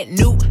 I'm in that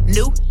new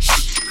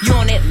shit. You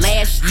on that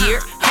last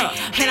year,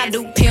 man, I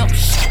do pimp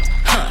shit,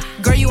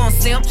 girl, you on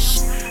simp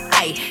shit.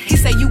 Ay, he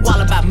say you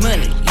all about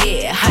money,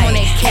 yeah. I'm on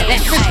that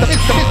cash,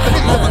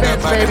 mama got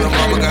back and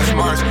mama got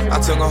smarts. I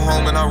took her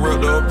home and I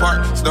ripped her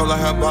apart. Stole her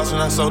her box and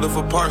I sold it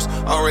for parts.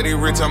 Already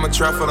rich, I'm a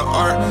trap for the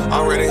art.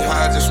 Already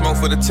high, just smoke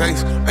for the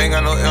taste. Ain't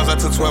got no L's, I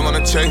took 12 on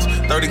the chase.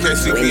 30K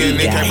CP and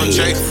they came from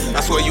Chase.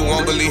 I swear you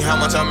won't believe how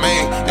much I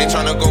made. Ain't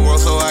tryna go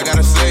roll, so I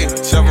gotta save.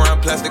 Shove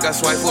around plastic, I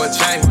swipe for a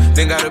chain.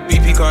 Then got a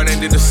BP card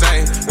and did the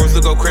same. Worth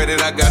to go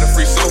credit, I got a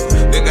free soap.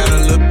 Then got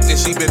a look and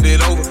she bent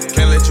it over.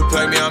 Can't let you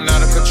play me, I'm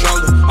not a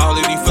controller. All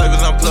of these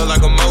flavors, I'm plugged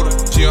like a motor.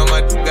 She on my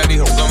got these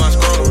hoes on my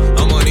scrotum.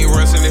 I'm on these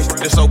runs and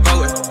this so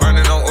potent.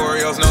 Burning on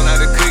Oreos, no, not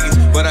the cookies.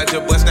 But I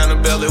just bust down the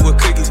belly with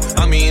cookies.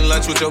 I'm eating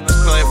lunch with your bitch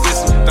playing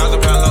fist.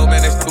 1,000 pound low,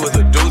 man, that shit was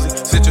a doozy.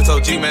 Citrus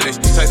OG, man, that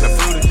shit tastes like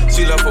fruity.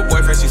 She left her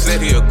boyfriend, she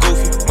said he a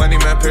goofy. Money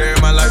man, Perry,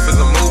 my life is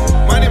a movie.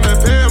 Money man,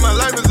 Perry, my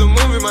life is a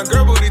movie. My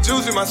girl booty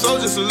juicy, my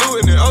soldier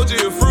saluting. And OG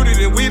is fruity,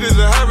 then weed is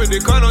a hybrid. They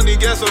car don't need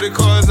gas, so they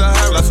car is a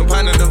hybrid. Like some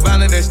pint of the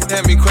violent, that shit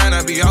had me crying.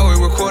 I be always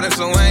recording,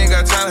 so I ain't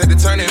got time. Had to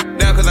turn it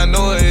down, cause I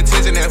know her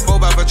intention. That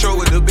 4x patrol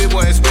with the big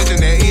boy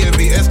expansion. That EMB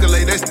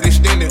escalate, that shit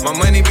extended. My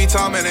money be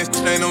tall, man, that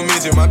shit ain't no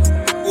midget. My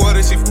water,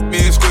 she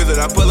me exquisite.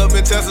 I pull up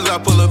in Teslas, I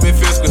pull up in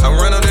Fiscals. I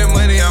run on that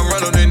money, I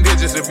run on them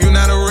digits. If you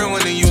not a real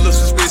one, then you look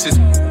suspicious.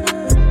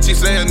 She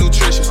saying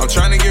nutritious. I'm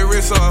trying to get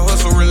rich, so I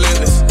hustle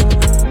relentless.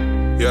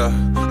 Yeah,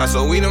 I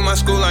sold weed in my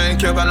school, I ain't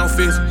care about no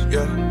fish.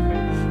 Yeah.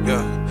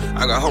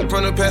 I got hope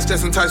from the past,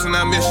 that's some types when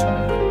I miss.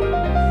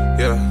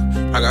 Yeah,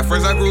 I got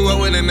friends I grew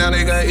up with and now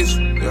they got issues.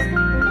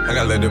 Yeah, I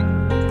gotta let them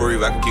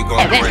breathe, I can keep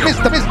going. It's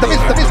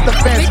the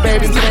fence,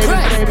 baby.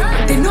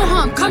 They know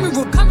how I'm coming,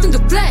 we're coming the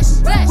flesh.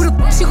 With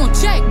a she gon'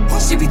 check.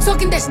 She be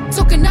talking that shit,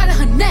 talking out of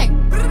her neck.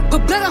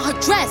 But blood on her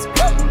dress.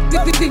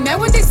 Be mad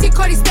when they see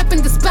Cardi step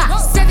in the spot.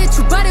 Said that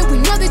you bought it, we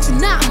know that you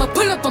not. I'ma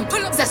pull up on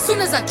pull-ups as soon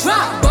as I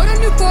drop. Bought a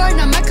new foreign,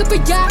 I might up a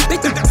yacht.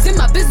 Bitch, it's in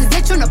my business,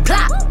 they tryna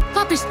plot.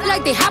 Poppin' shit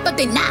like they hot, but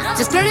they not.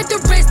 Just flirt at the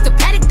wrist, the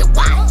paddock, the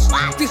watch.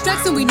 We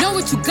flexin', we know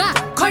what you got.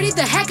 Cardi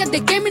the hack at the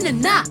game in the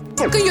knot.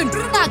 Fuck your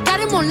I got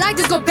him on light,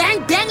 just go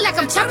bang, bang like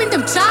I'm chopping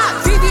them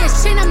chops.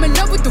 VVS chain, I'm in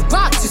love with the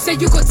rocks. You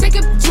said you gon' take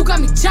it, but you got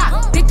me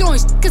chopped. They throwing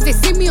shit cause they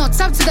see me on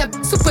top to that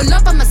super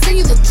love, I'ma send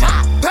you the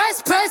drop.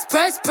 Press, press,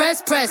 press,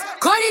 press, press.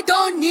 Cardi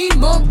don't need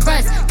more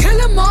press. Kill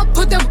them all,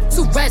 put them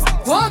to rest.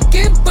 Walk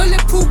in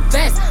bulletproof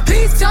vest.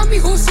 Please tell me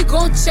who she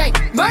gon' check.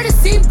 Murder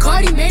scene,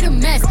 Cardi made a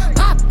mess.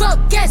 Pop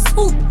up, guess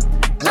who?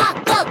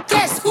 Pop up,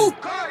 guess who?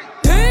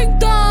 Ding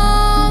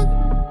dong.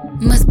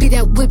 Must be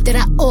that whip that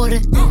I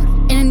ordered.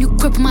 And a new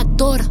crib for my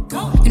daughter.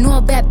 You know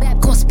a bad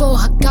gon' spoil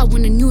her. Got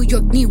one in New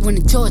York, need one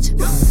in Georgia.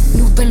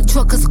 New Bentley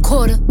truck is a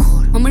quarter.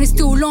 My money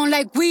still long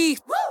like weed.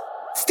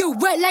 Still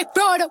wet like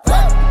Florida.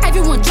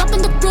 Everyone drop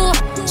on the floor.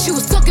 She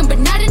was talking, but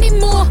not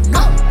anymore.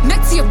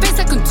 Next to your face,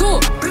 I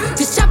contour.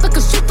 This shop like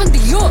a strip from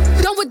Dior.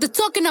 Done with the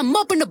talking, I'm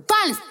up in the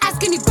violence.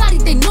 Ask anybody,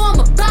 they know I'm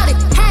about it.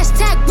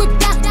 Hashtag whip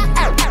that.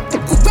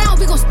 Around,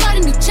 we gon' start a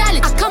new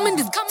challenge. I come in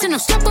this guts and I'm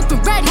strapped up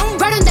and ready.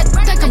 Right on that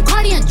like I'm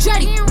Cardi and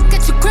Dreddy.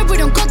 Get your crib, we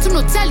don't go to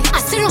no telly. I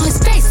sit on his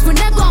face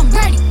whenever I'm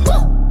ready.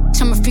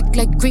 I'm a freak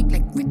like Greek.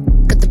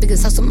 Got the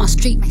biggest house on my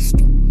street.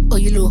 Oh,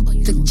 you look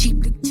cheap.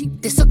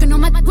 They sucking on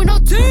my with no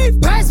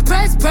teeth. Press,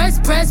 press, press,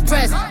 press,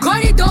 press.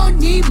 Cardi don't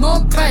need more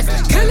press.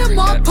 Kill them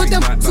all, put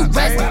them to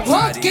rest.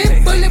 Walk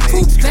in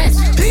bulletproof vest.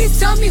 Please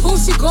tell me who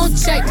she gon'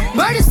 check.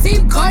 Murder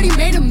scene, Cardi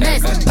made a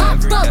mess. Pop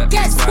up,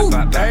 guess who?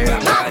 Pop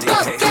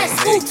up,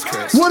 guess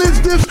who? What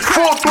is this?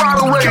 Full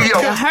Throttle Radio.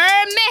 You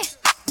heard me?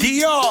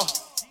 Dior.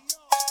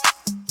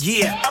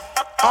 Yeah.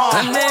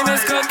 Her name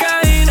is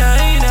Cocaina.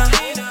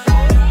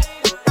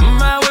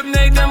 My whip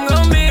make them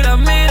gon' meet up.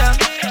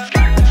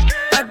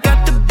 I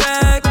got the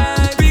bag,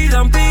 beat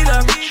 'em.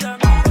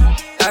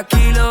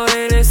 Aquí lo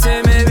eres,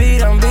 se me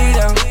beat 'em.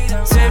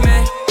 Se me,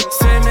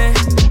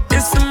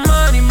 it's the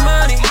money.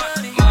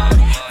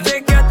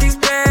 They got these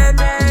bad,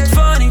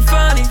 funny.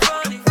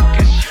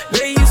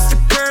 They used to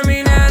curb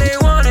me, now they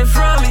want it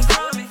from me.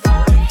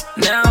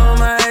 Now all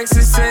my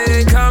exes say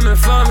they coming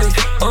for me.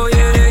 Oh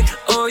yeah, they.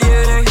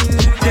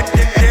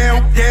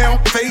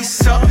 Down,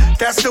 face up,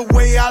 that's the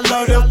way I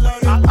love them.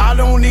 I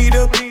don't need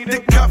a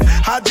cup,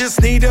 I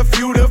just need a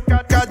few to.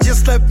 I just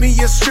just left me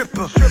a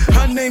stripper.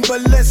 Her name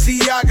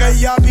Balenciaga,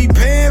 y'all be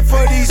paying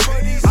for these.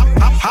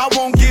 I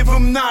won't give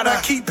them nada.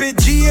 Keep it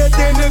Gia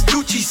than a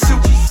Gucci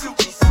suit.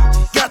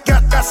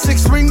 Got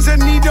 6 rings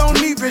and he don't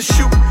even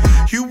shoot.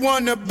 You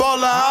want a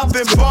baller? I've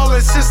been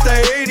ballin' since the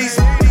 80s.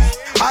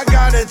 I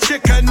got a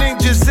chick, her name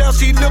Giselle,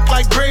 she look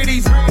like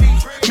Brady's.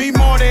 Me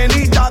more than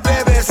Ita,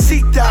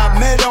 bebecita.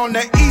 Met on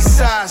the east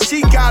side.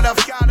 She got a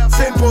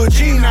simple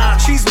Gina.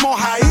 She's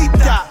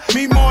mojadita.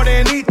 Me more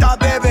than Ita,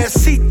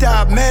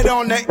 bebecita. Met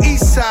on the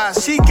east side.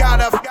 She got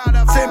a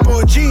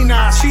simple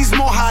Gina. She's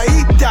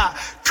mojadita.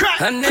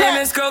 Her name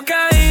is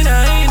Cocaina.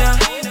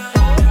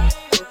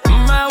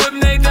 My whip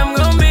make them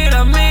go meet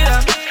her.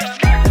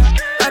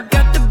 I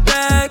got the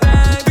bag,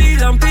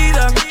 beat 'em.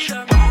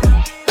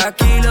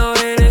 Aquí lo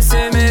eres,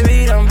 se me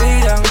beat 'em.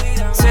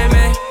 Se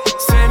me,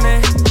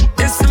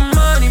 it's the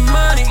money.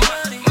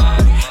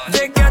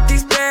 They got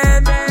these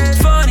bad,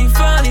 funny.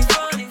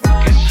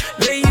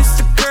 They used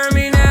to curb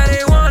me, now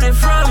they want it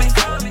from me.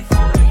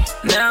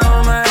 Now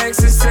all my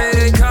exes say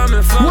they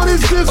coming for me. What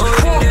is this?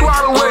 Full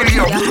Throttle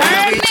Radio.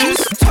 Can we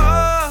just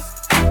talk?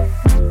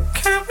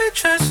 Can we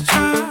just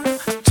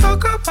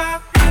talk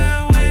about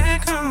where we're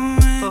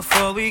going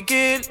before we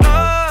get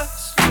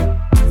lost?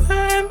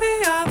 And be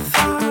our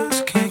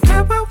thoughts. Can't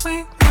get what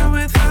we know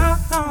without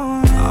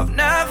knowing. I've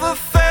never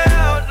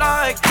felt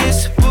like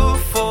this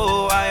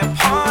before. I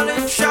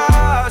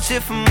apologize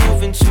if I'm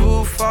moving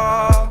too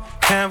far.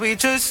 Can we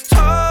just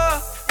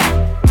talk?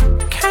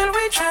 Can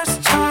we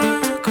just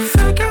talk?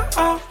 Figure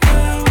out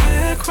where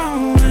we're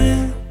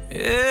growing.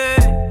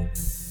 Yeah.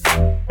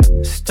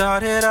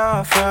 Started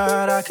off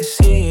right, I can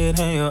see it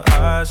in your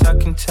eyes. I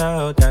can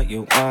tell that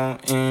you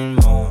wanting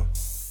more.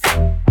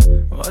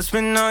 What's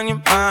been on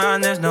your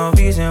mind? There's no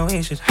reason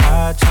we should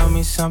hide. Tell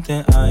me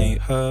something I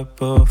ain't heard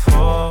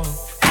before.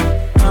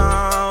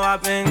 Oh,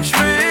 I've been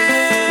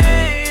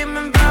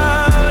dreaming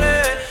about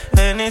it,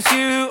 and it's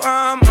you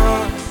I'm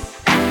on.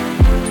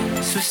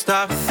 So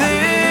stop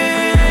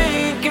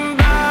thinking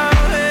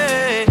about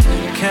it.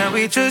 Can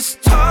we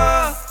just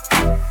talk?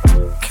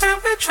 Can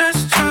we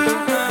just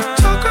talk?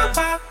 Talk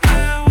about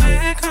where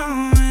we're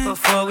going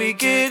before we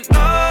get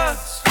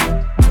lost.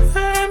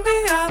 And be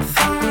our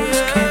thoughts.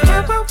 Can't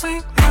get what we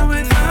know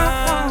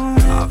without.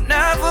 I've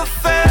never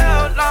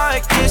felt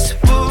like this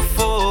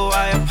before.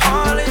 I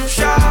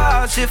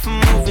apologize if I'm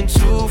moving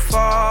too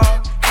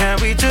far. Can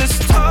we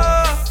just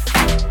talk?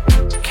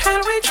 Can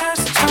we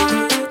just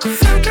talk?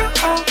 Figure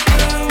out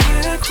where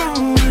we're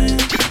growing.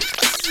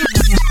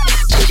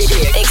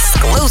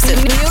 Exclusive.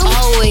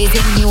 Always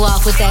hitting you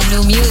off with that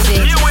new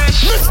music.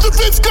 Mr.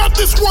 Vince got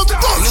this one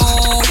first.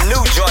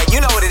 New joint, you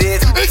know what it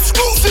is.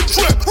 Exclusive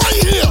trip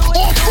right here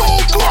on Full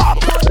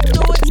Throttle.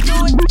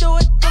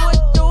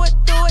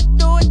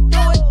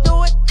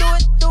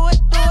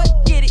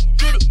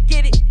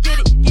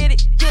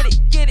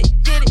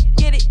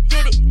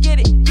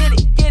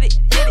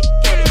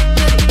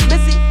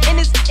 Missy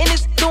in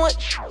this doing.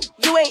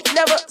 You ain't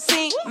never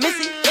seen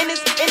Missy in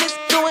this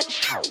doing.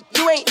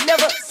 You ain't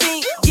never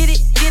seen.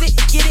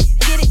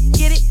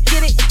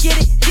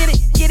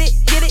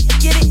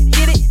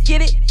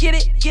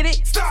 Get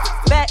it.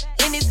 Back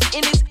in this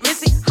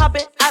Missy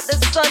hopping out the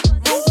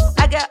sunroof.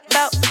 I got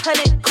about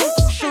 100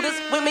 coops, shooters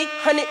with me,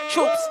 100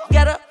 troops.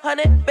 Got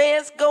 100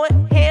 bands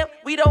going ham.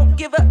 We don't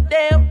give a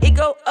damn. It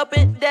go up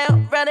and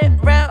down, round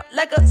and round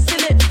like a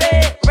ceiling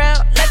fan.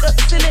 Round like a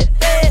ceiling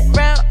fan.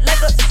 Round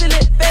like a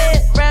ceiling fan.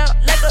 Round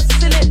like a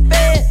ceiling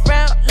fan.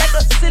 Round like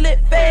a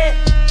ceiling fan.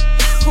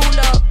 Cool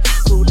up.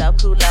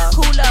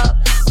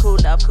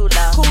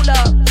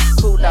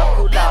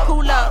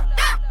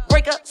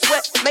 Break up,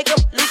 sweat, make them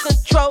lose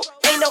control.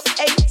 Ain't no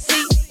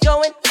AC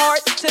going hard.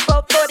 Tip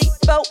up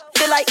 44,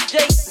 feel like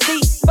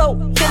Jay-Z. Feel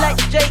like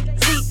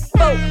Jay-Z.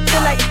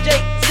 Feel like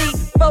Jay-Z.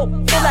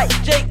 Feel like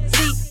Jay-Z.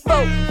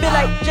 Feel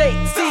like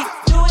Jay-Z.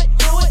 Do it.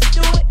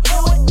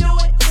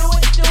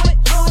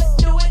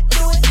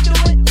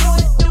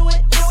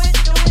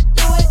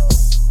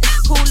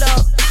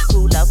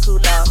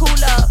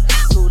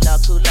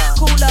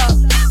 Cool up.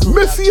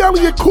 Missy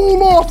Elliott,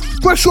 Cool Off,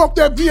 fresh off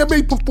that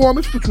VMA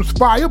performance, which was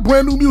fire.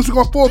 Brand new music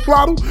on Full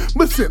Throttle.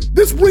 Listen,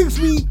 this brings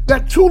me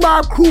that Two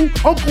Live Crew,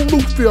 Uncle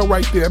Luke feel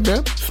right there,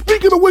 man.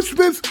 Speaking of which,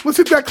 Vince, let's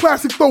hit that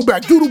classic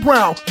throwback. Doodle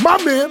Brown, my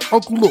man,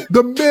 Uncle Luke,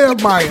 the man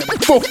Miami.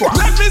 Full Throttle.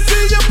 Let me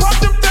see you pop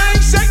them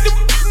things, shake them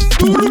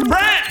Doodle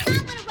Brown.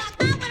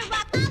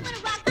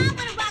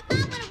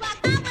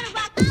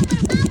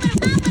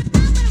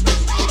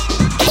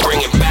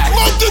 Bring it back.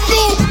 Love the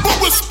new, but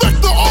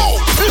respect the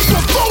old. It's a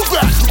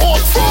throwback on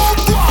Full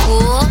Throttle.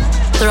 Full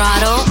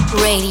Throttle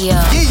Radio.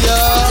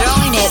 Yeah.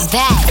 Throwing it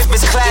back. If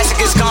it's classic,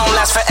 it's gonna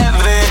last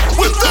forever.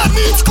 With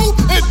Fatman Scoop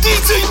and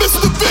DJ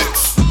Mr.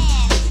 Vince.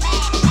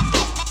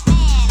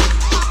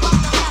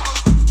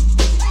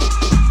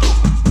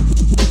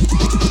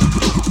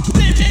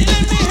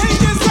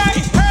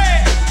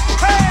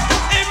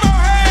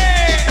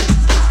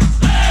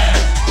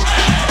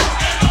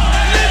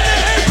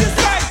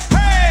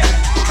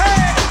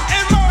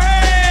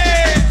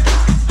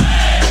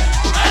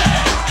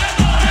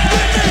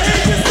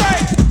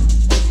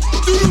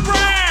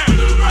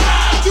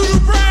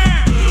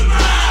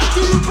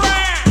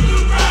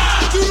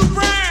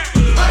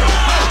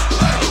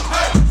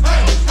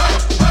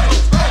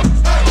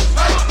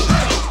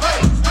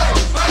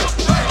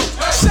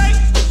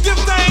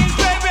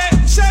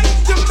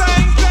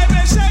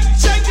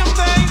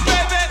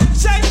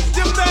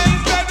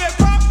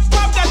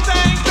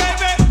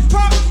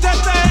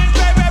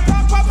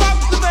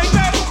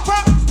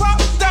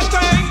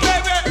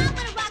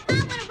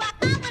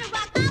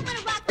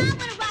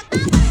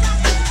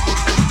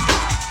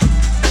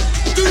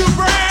 do the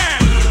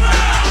brand,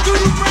 do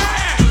the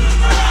brand,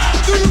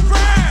 do the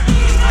brand,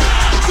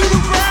 do the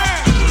brand,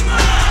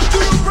 do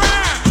the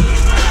brand,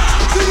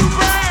 do the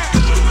brand,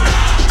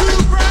 do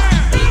the brand.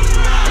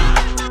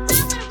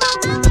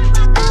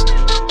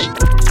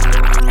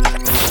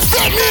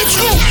 Fatman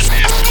Scoop,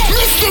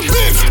 Mr.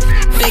 Vince.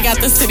 They got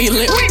the city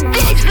lit. We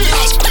got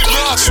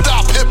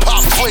non-stop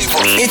hip-hop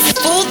flavor. It's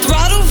Full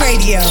Throttle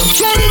Radio.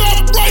 Turn it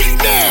up right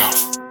now.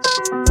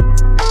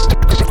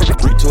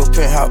 To a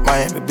penthouse,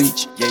 Miami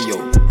Beach. Yeah,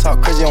 yo.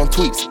 Talk crazy on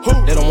tweets.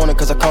 They don't want it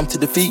cause I come to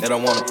defeat. They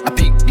don't want it. I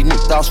peek, these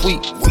niggas all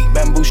sweet.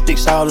 Bamboo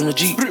sticks all in the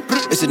Jeep.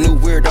 It's a new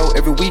weirdo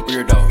every week.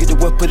 Weirdo. Get the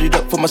what, put it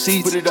up for my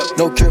seeds. Put it up.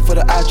 No cure for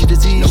the IG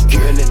disease. No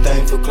cure.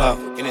 Anything for clout.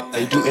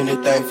 They do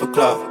anything for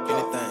clout.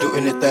 Do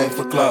anything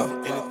for clout.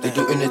 They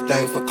do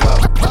anything for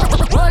clout.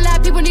 Well, a lot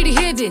of people need to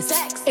hear this.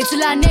 It's a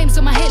lot of names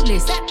on my hit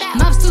list.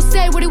 Mom still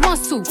say what he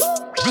wants to.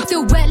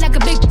 Still wet like a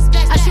big.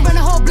 I should run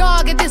a whole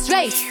blog at this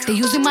rate. They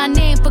using my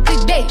name for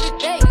clickbait.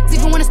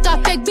 Even wanna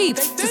start fake beef.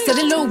 Just set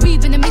a little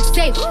weave in the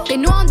mixtape. They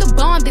know I'm the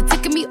bomb, they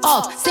ticking me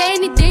off. Say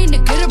anything to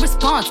get a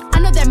response. I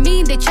know that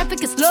mean they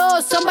traffic is slow.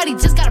 Somebody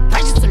just gotta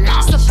purchase the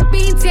launch. So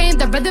being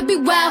tamed, I'd rather be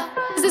wild.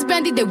 This is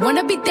brandy, they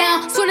wanna be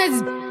down. Soon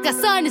as this got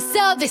something to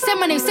sell, they say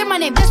my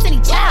name, Destiny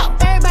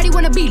Child. Everybody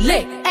wanna be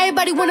lit,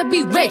 everybody wanna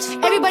be rich,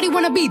 everybody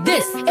wanna be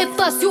this. If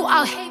us, you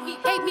out,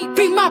 hate me,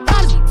 bring my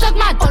problems, suck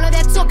my. All of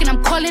that talking,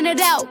 I'm calling it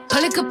out.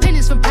 Public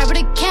opinions from private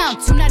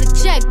accounts. You not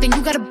a check, then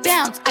you gotta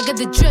bounce. I got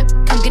the drip,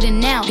 come get it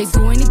now. They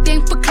do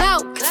anything for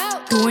clout,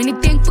 do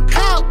anything for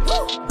clout.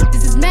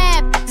 This is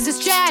mad, this is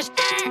trash.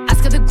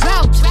 Ask of the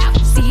grouch,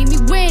 see me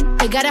win,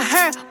 they gotta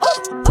hurt.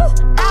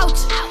 Ooh, ouch.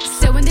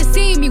 So when they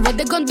see me, what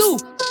they gon' do?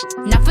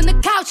 Not from the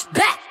couch,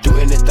 back. Do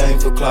anything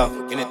for clout.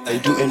 They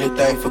do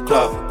anything for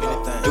clout.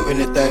 Do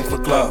anything for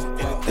clout.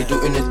 They do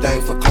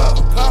anything for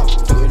clout.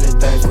 Do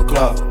anything for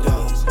clout.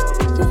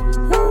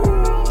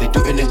 They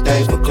do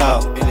anything for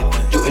clout.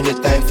 Do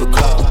anything for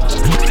clout.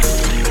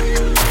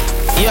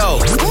 Yo,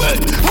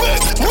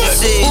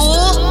 this is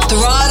Full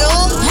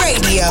Throttle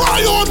Radio.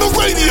 Fire on the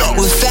radio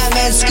with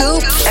Fatman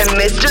Scoop and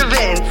Mr.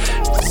 Vince.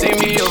 See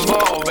me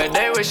evolve, and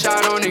they wish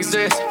I don't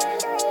exist.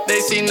 They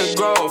seem to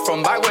grow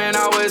from back when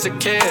I was a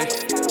kid.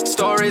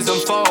 Stories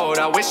unfold,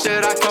 I wish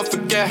that I could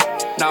forget.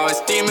 Now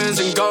it's demons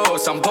and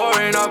ghosts, I'm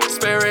pouring up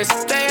spirits.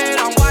 They hate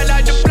I'm white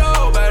like the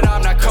blow, but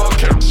I'm not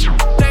cocaine.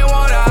 They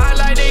wanna act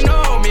like they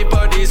know me,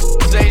 but these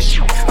say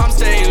shit. I'm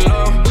staying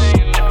low,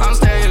 I'm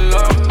staying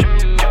low,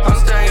 I'm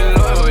staying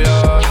low,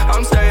 yeah,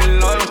 I'm staying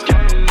low.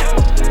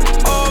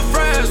 Old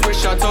friends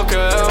wish I took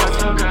a L.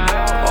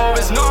 Oh,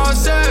 it's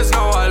nonsense,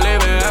 no, I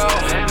live in hell.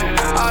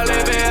 I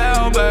live in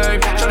hell,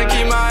 babe, tryna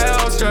keep my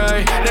hell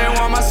straight. They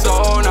want my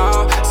soul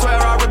now, swear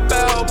I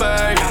rebel,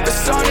 babe. The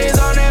sun is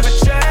on never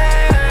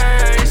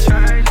change.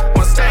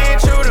 Won't stay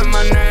true to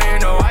my name,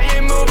 no, I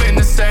ain't moving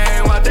the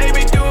same. While they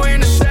be doing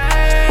the same.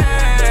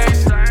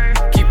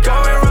 Keep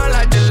going, run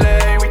like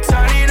delay, we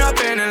turning up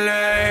in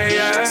LA,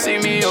 yeah. See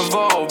me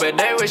evolve, but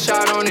they wish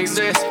I don't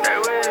exist.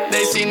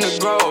 They seem to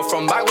grow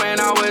from back when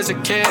I was a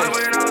kid.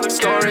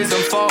 Stories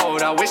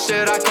unfold, I wish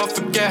that I could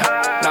forget.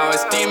 Now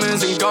it's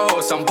demons and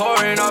ghosts, I'm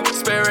pouring up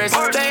spirits.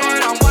 They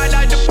hate I'm white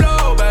like the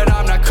blow, but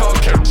I'm not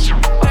cocaine.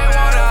 They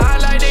wanna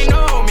act like they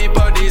know me,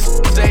 but these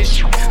say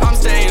shit. I'm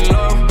staying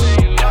low,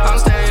 I'm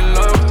staying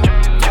low,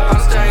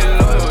 I'm staying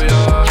low,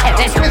 yeah.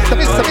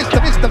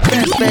 Mr.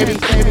 Vince, baby.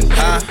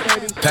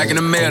 Packing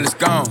the mail, it's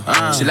gone.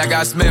 She like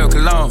I smell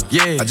cologne.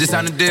 Yeah, I just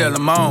signed a deal,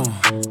 I'm on.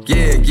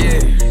 Yeah.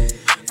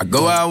 I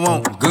go where I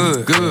want,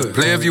 good.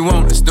 Play if you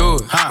want, let's do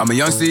it. I'm a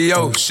young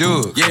CEO,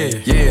 sure. Yeah.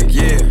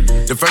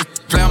 The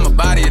first play on my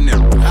body in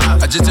them.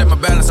 I just check my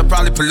balance, I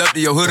probably pull up to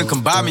your hood and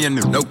come buy me a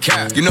new. No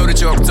cap. You know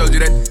that your told you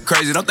that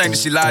crazy, don't think that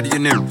she lied to you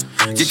new.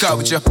 Get caught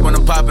with you when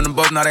I'm popping them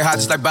both, now they hot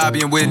just like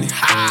Bobby and Whitney.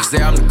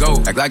 Say I'm the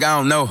GOAT, act like I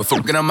don't know, but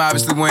fucking I'm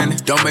obviously winning.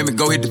 Don't make me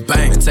go hit the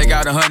bank and take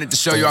out 100 to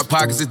show you our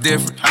pockets is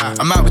different.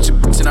 I'm out with your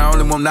bitch and I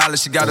only want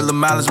knowledge, she got a little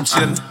mileage, I'm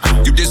chillin'.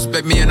 You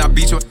disrespect me and I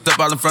beat you up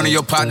all in front of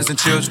your partners and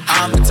children.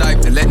 I'm the type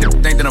that let them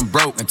think that I'm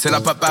broke until I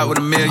pop out with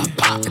 $1 million.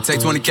 And take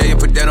 20K and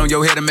put that on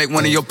your head and make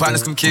one of your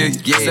partners come kill you.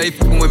 Yeah. Say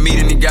fucking with me,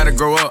 then he gotta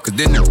grow up, cause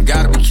then you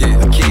gotta be kid.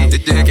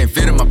 This thing can't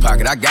fit in my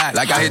pocket, I got it,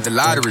 like I hit the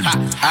lottery.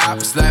 I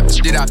slap the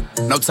shit out,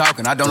 no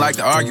talking, I don't like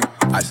to argue.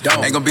 I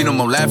don't. Ain't gonna be no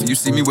more laughing, you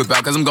see me whip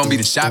out, cause I'm gonna be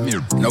the shot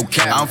mirror. No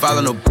cap, I don't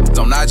follow no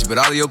on IG, but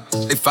all of your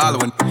they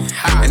following.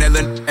 And that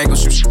little ain't gonna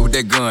shoot shit with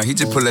that gun, he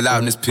just pull it out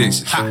in this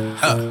picture.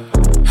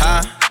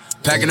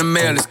 Packing the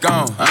mail, it's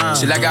gone.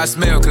 She like I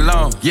smell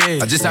cologne.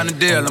 Yeah, I just signed a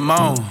deal, I'm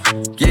on.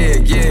 Yeah.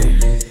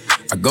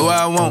 I go where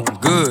I want,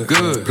 good.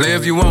 Play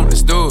if you want,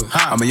 let's do it.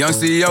 I'm a young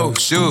CEO,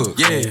 sure.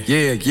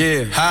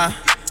 Yeah.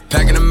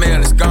 Packing the mail,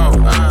 it's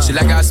gone. She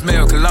like I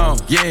smell cologne.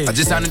 Yeah, I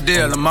just signed a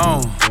deal, I'm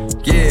on.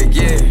 Yeah.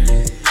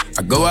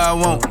 I go where I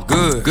want,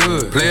 good.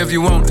 Play if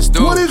you want, let's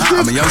do it.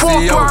 I'm a young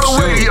CEO,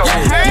 sure.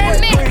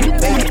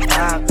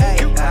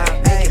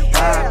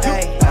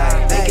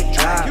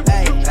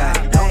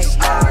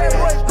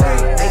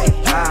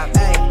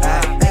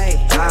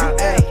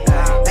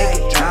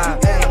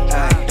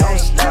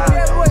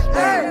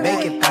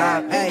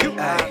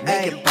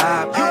 Make it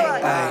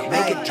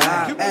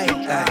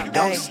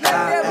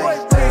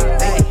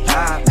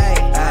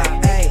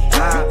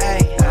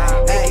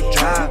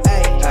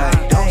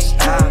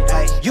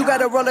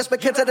but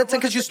can't tell the 10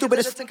 cause you stupid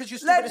as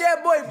let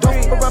that boy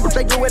breathe. Don't run, but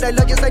they do what I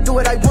love, yes, I do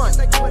what I want.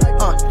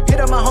 Hit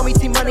up my homie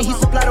T-Money, he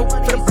supplied the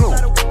whip for the bloom.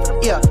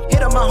 Yeah,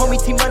 hit up my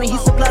homie T-Money, he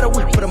supplied the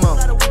whip for the mom.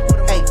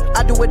 Hey,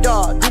 I do it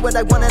all, do what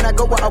I want and I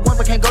go where I want,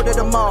 but can't go to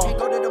the mall.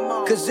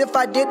 Cause if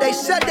I did, they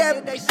shut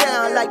that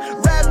down. Like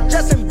rap,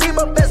 Justin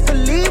Bieber, best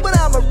believe when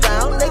I'm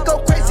around. They go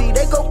crazy,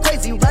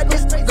 right?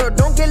 This girl,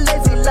 don't get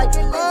lazy. Like,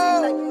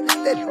 oh,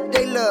 that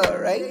they love,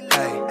 right?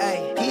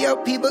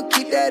 P.O.P. but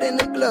keep that in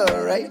the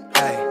glove, right?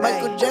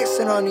 Michael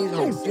Jackson on these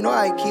moves, you know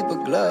I keep a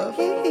glove.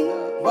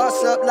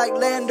 Boss up like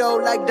Lando,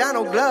 like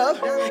Donald Glove.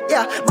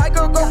 Yeah, my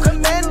girl go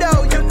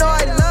commando, you know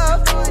I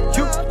love.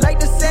 You like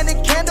the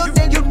scented candle,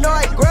 then you know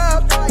I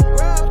grub.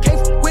 Can't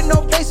f with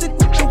no basic,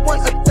 but you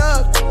want a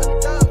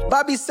thug.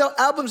 Bobby sell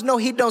albums, no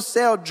he don't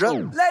sell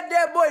drugs. Let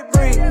that boy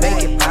breathe.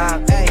 Make it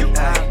pop, make it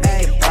pop,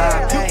 make it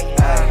pop, make it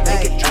pop,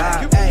 make it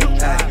drop, make it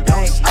pop.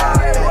 Don't stop,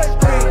 make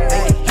it pop,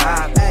 make it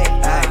pop, make it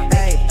pop,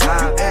 make it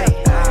drop, make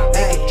it pop,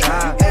 make it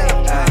drop, make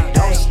it pop.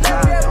 Don't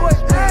stop,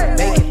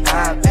 make it pop, make it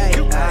pop, make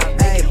it pop,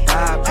 make it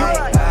pop,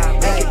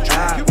 make it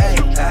drop, make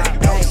it pop.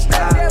 Don't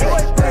stop, make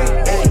it pop,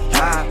 make it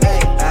pop, make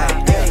it pop,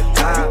 make it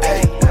pop,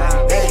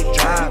 make it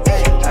drop, make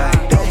it pop.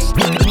 Don't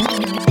stop.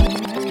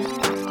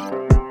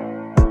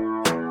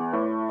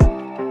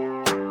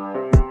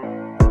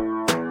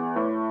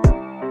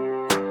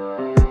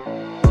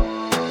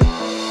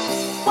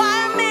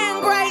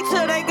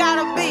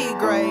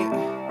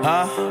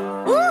 Huh?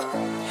 Woo.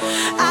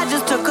 I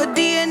just took a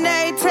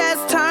DNA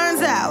test,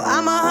 turns out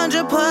I'm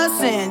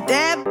 100%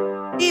 that.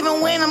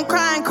 Even when I'm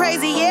crying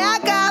crazy, yeah, I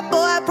got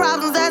boy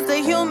problems, that's the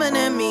human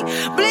in me.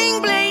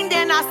 Bling bling,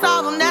 then I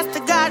solve them, that's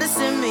the goddess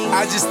in me.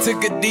 I just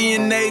took a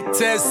DNA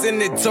test and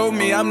it told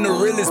me I'm the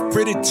realest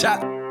pretty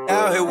chop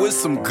out here with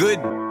some good,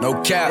 no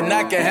cap. And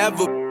I can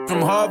have a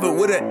from Harvard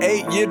with an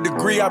 8-year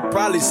degree, I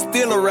probably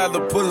still would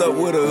rather pull up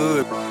with a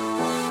hood.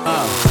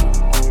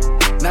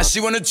 Now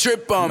she wanna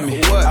trip on me.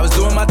 What? I was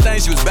doing my thing,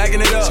 she was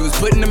backing it up. She was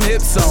putting them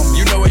hips on me.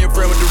 You know when your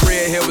friend with the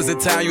red hair was the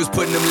time you was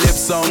putting them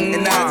lips on.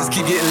 And now I just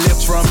keep getting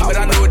lips from me.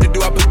 But I know what to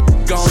do, I put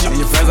on you. And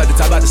your friends like to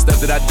talk about the stuff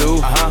that I do.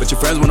 But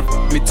your friends wanna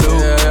me too.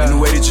 Yeah. And the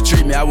way that you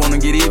treat me, I wanna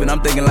get even. I'm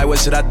thinking like, what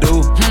should I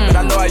do? But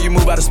I know how you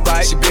move out of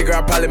spite. She bigger,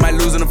 I probably might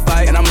lose in a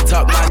fight. And I'ma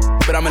talk my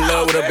but I'm in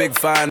love with a big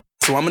fine.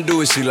 So I'ma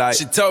do what she like.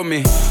 She told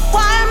me,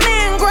 why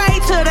men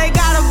great till they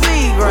gotta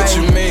be great? What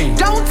you mean?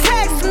 Don't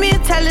text me,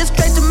 tell it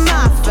straight to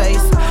my face.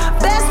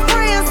 Best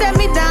friend set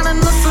me down in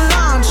the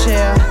salon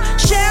chair.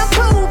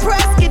 Shampoo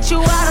press, get you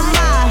out of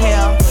my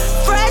hair.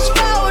 Fresh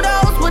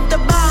photos with the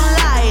bomb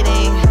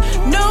lighting.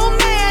 New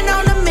man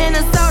on the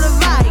Minnesota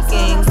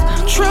Vikings.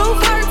 True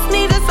hurts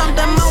needed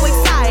something more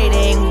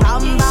exciting.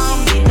 Bum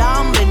bum be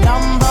dum be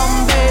dum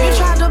bum be. You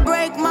tried to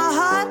break my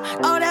heart,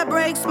 oh that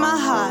breaks my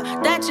heart.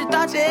 That you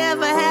thought you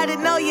ever had it,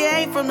 no you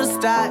ain't from the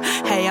start.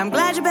 Hey, I'm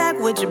glad you're back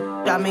with your.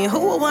 I mean, who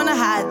would wanna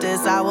hide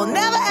this? I will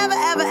never, ever,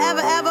 ever,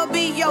 ever, ever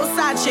be your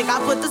side chick. I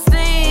put the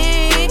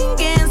singing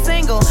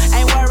single,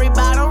 ain't worried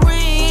about a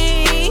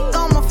ring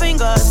on my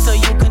finger, so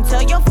you can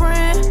tell your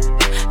friend,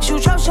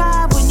 shoot your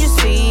shot when you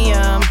see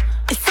him.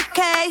 It's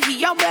okay,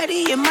 he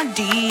already in my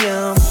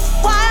DM.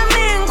 Why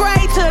men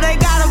great till they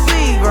gotta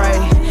be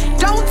great?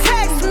 Don't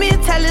text me,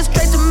 tell it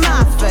straight to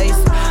my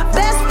face.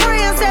 Best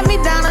friend set me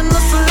down in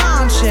the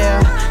salon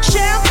chair.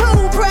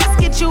 Shampoo press,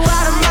 get you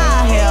out of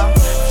my hair.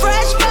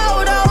 Fresh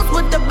photos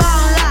with the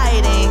bomb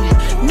lighting.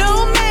 New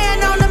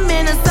man on the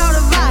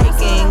Minnesota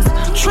Vikings.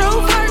 True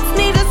hurts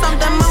needed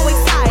something more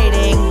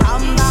exciting.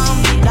 Bum bum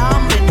be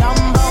dum be dum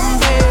bum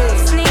be.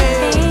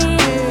 Sleeping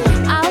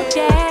all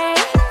day,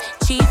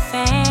 cheap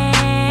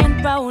and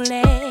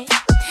rolling.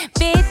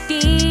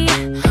 50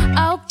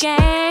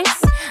 okay,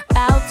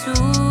 about to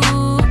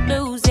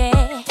lose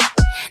it.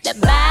 The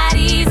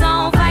body's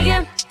on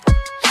fire.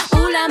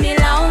 Ooh, love me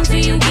long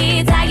till you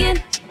get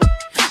tired.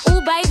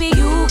 Ooh, baby,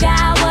 you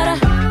got what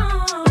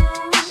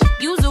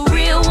you's a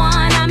real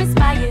one, I'm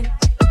inspired.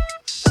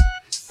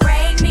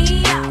 Break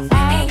me off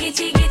and get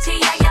you,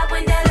 yeah,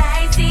 when the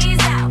lights is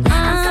out.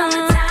 I'm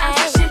summertime,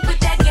 I should put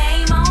that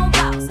game on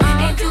pause.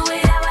 And do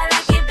it how I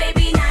like it,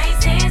 baby,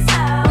 nice and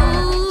slow.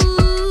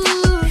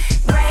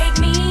 Break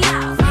me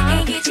off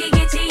and get you,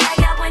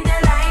 yeah, when the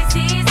lights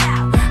is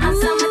out. I'm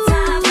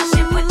summertime, I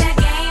should put that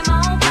game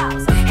on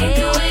pause. And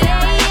do it how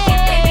I like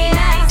it, baby,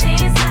 nice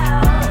and slow.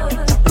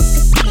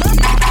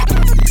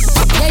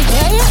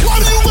 Why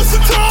do you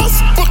listen to us?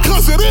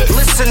 Because it is.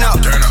 Listen up.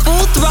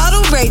 Full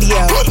Throttle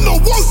Radio. Put no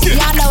work in.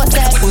 Y'all know what's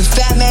up. With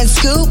Fatman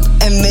Scoop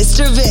and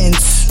Mr.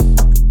 Vince.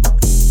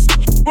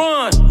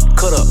 Run.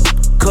 Cut up,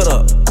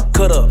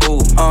 ooh,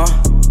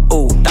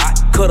 ooh, dot,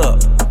 cut up,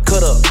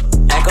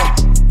 anchor,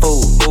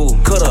 ooh,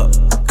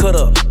 cut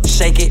up,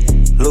 shake it,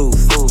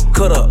 loose, ooh,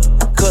 cut up,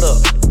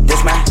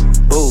 this man,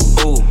 ooh,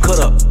 cut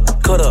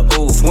up,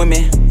 ooh,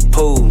 swimming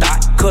pool,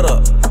 dot, cut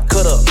up,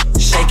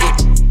 shake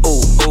it,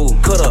 ooh,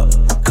 cut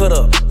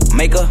up,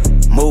 make a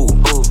move,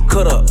 ooh,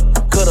 cut up,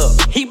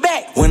 he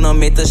back. When I'm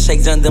him at the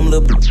shake, done them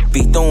little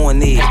be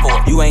throwing it.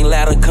 You ain't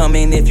allowed to come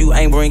in if you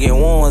ain't bringing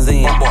ones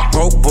in.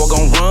 Broke boy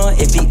gon' run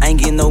if he ain't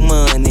getting no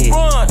money.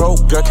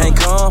 Broke girl can't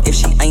come if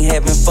she ain't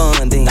having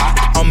fun then.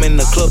 I'm in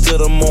the club till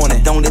the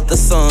morning, don't let the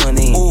sun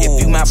in.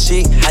 If you my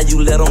chick, how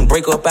you let them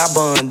break up our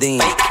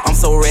bonding? I'm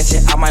so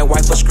ratchet, I might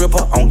wipe a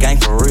stripper on gang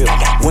for real.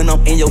 When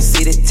I'm in your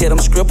city, tell them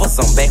strippers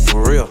I'm back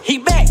for real. He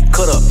back.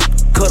 Cut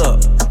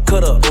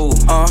up, ooh,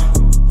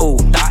 ooh,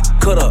 dot,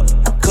 cut up,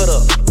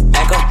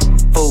 back up,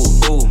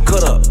 ooh,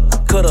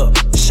 cut up,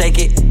 shake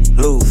it,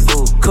 loose,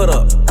 ooh, cut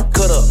up,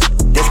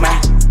 that's my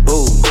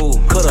boo, ooh,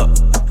 cut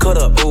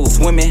up, ooh,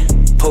 swimming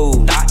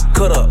pool, dot,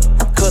 cut up,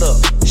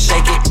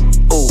 shake it,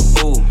 ooh,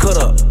 cut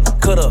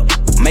up,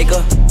 make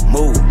a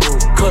move, ooh,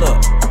 cut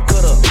up,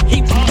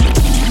 he.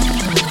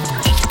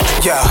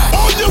 Yeah.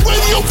 On your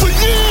radio for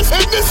years,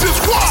 and this is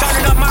why.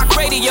 Turning up my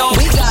radio.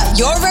 We got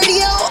your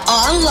radio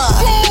on live.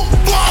 Full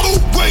Throttle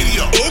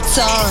Radio. It's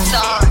on.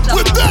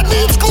 With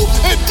Fatman Scoop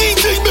and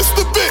DJ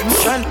Mr. Big.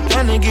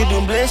 Tryna get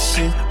them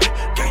blessings.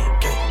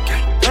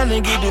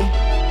 Tryna get them.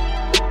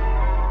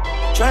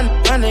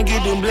 Tryna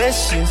get them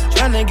blessings.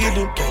 Tryna get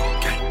them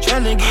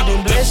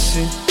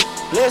blessings.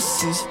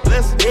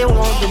 They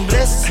want them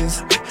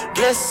blessings.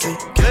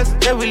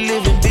 Yeah, we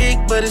living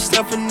big, but it's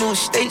not for new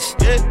states.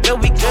 Yeah,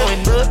 we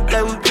going up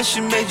like we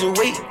pushing major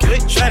weight.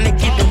 Tryna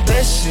get them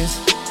blessings.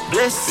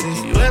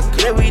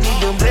 Yeah, we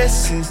need them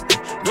blessings.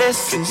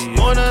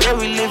 Yeah,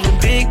 we living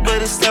big,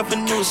 but it's not for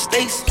new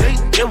states.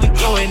 Yeah, we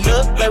going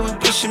up like we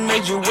pushing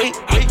major weight.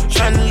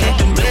 Tryna live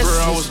them blessings.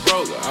 Remember I was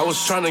broke, I was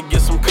tryna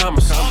get some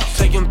commas.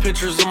 Taking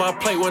pictures of my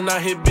plate when I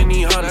hit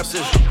Benny Hunters.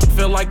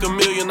 Felt like $1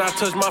 million, I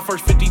touched my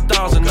first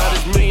 50,000. Now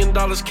this $1 million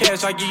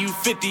cash, I give you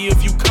 50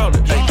 if you count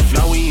it.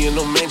 Now we in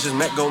no mansions,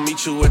 Mac gon'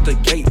 meet you at the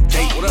gate.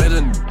 Let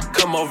a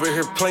come over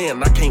here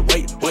playing, I can't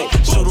wait.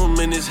 Shoot him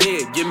in his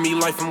head, give me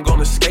life, I'm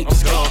gonna skate.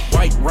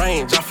 White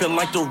range, I feel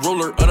like the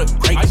ruler of the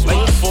great.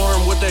 Late for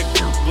him with that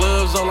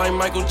gloves on like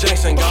Michael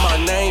Jackson. Got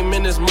my name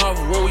in his mouth,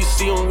 when we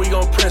see him, we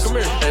gon' press him.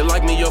 They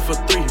like me up for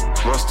 3,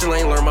 but I still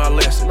ain't learned my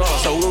lesson.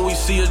 So when we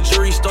see a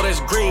jury store that's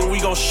green,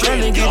 we gon' shred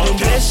it. Tryna get them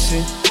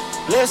blessings.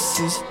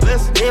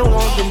 They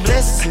want them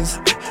blessings.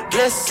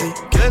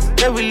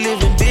 Yeah, we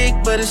living big,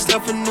 but it's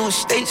not for new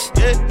states.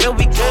 Yeah,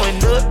 we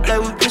going up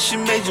like we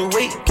pushing major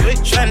weight.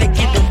 Tryna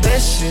get them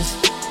blessings.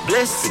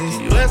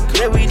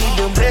 Yeah, we need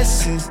them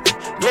blessings.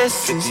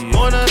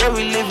 Yeah,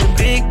 we living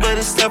big, but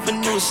it's not for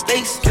new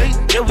states.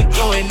 Yeah, we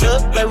going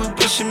up like we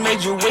pushing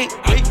major weight.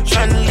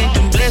 Tryna leave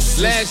them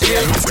blessings. Last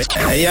year.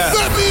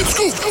 Fatman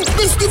Scoop,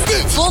 Mr.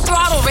 Big. Full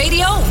Throttle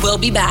Radio will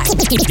be back.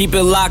 Keep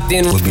it locked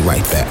in. We'll be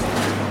right back.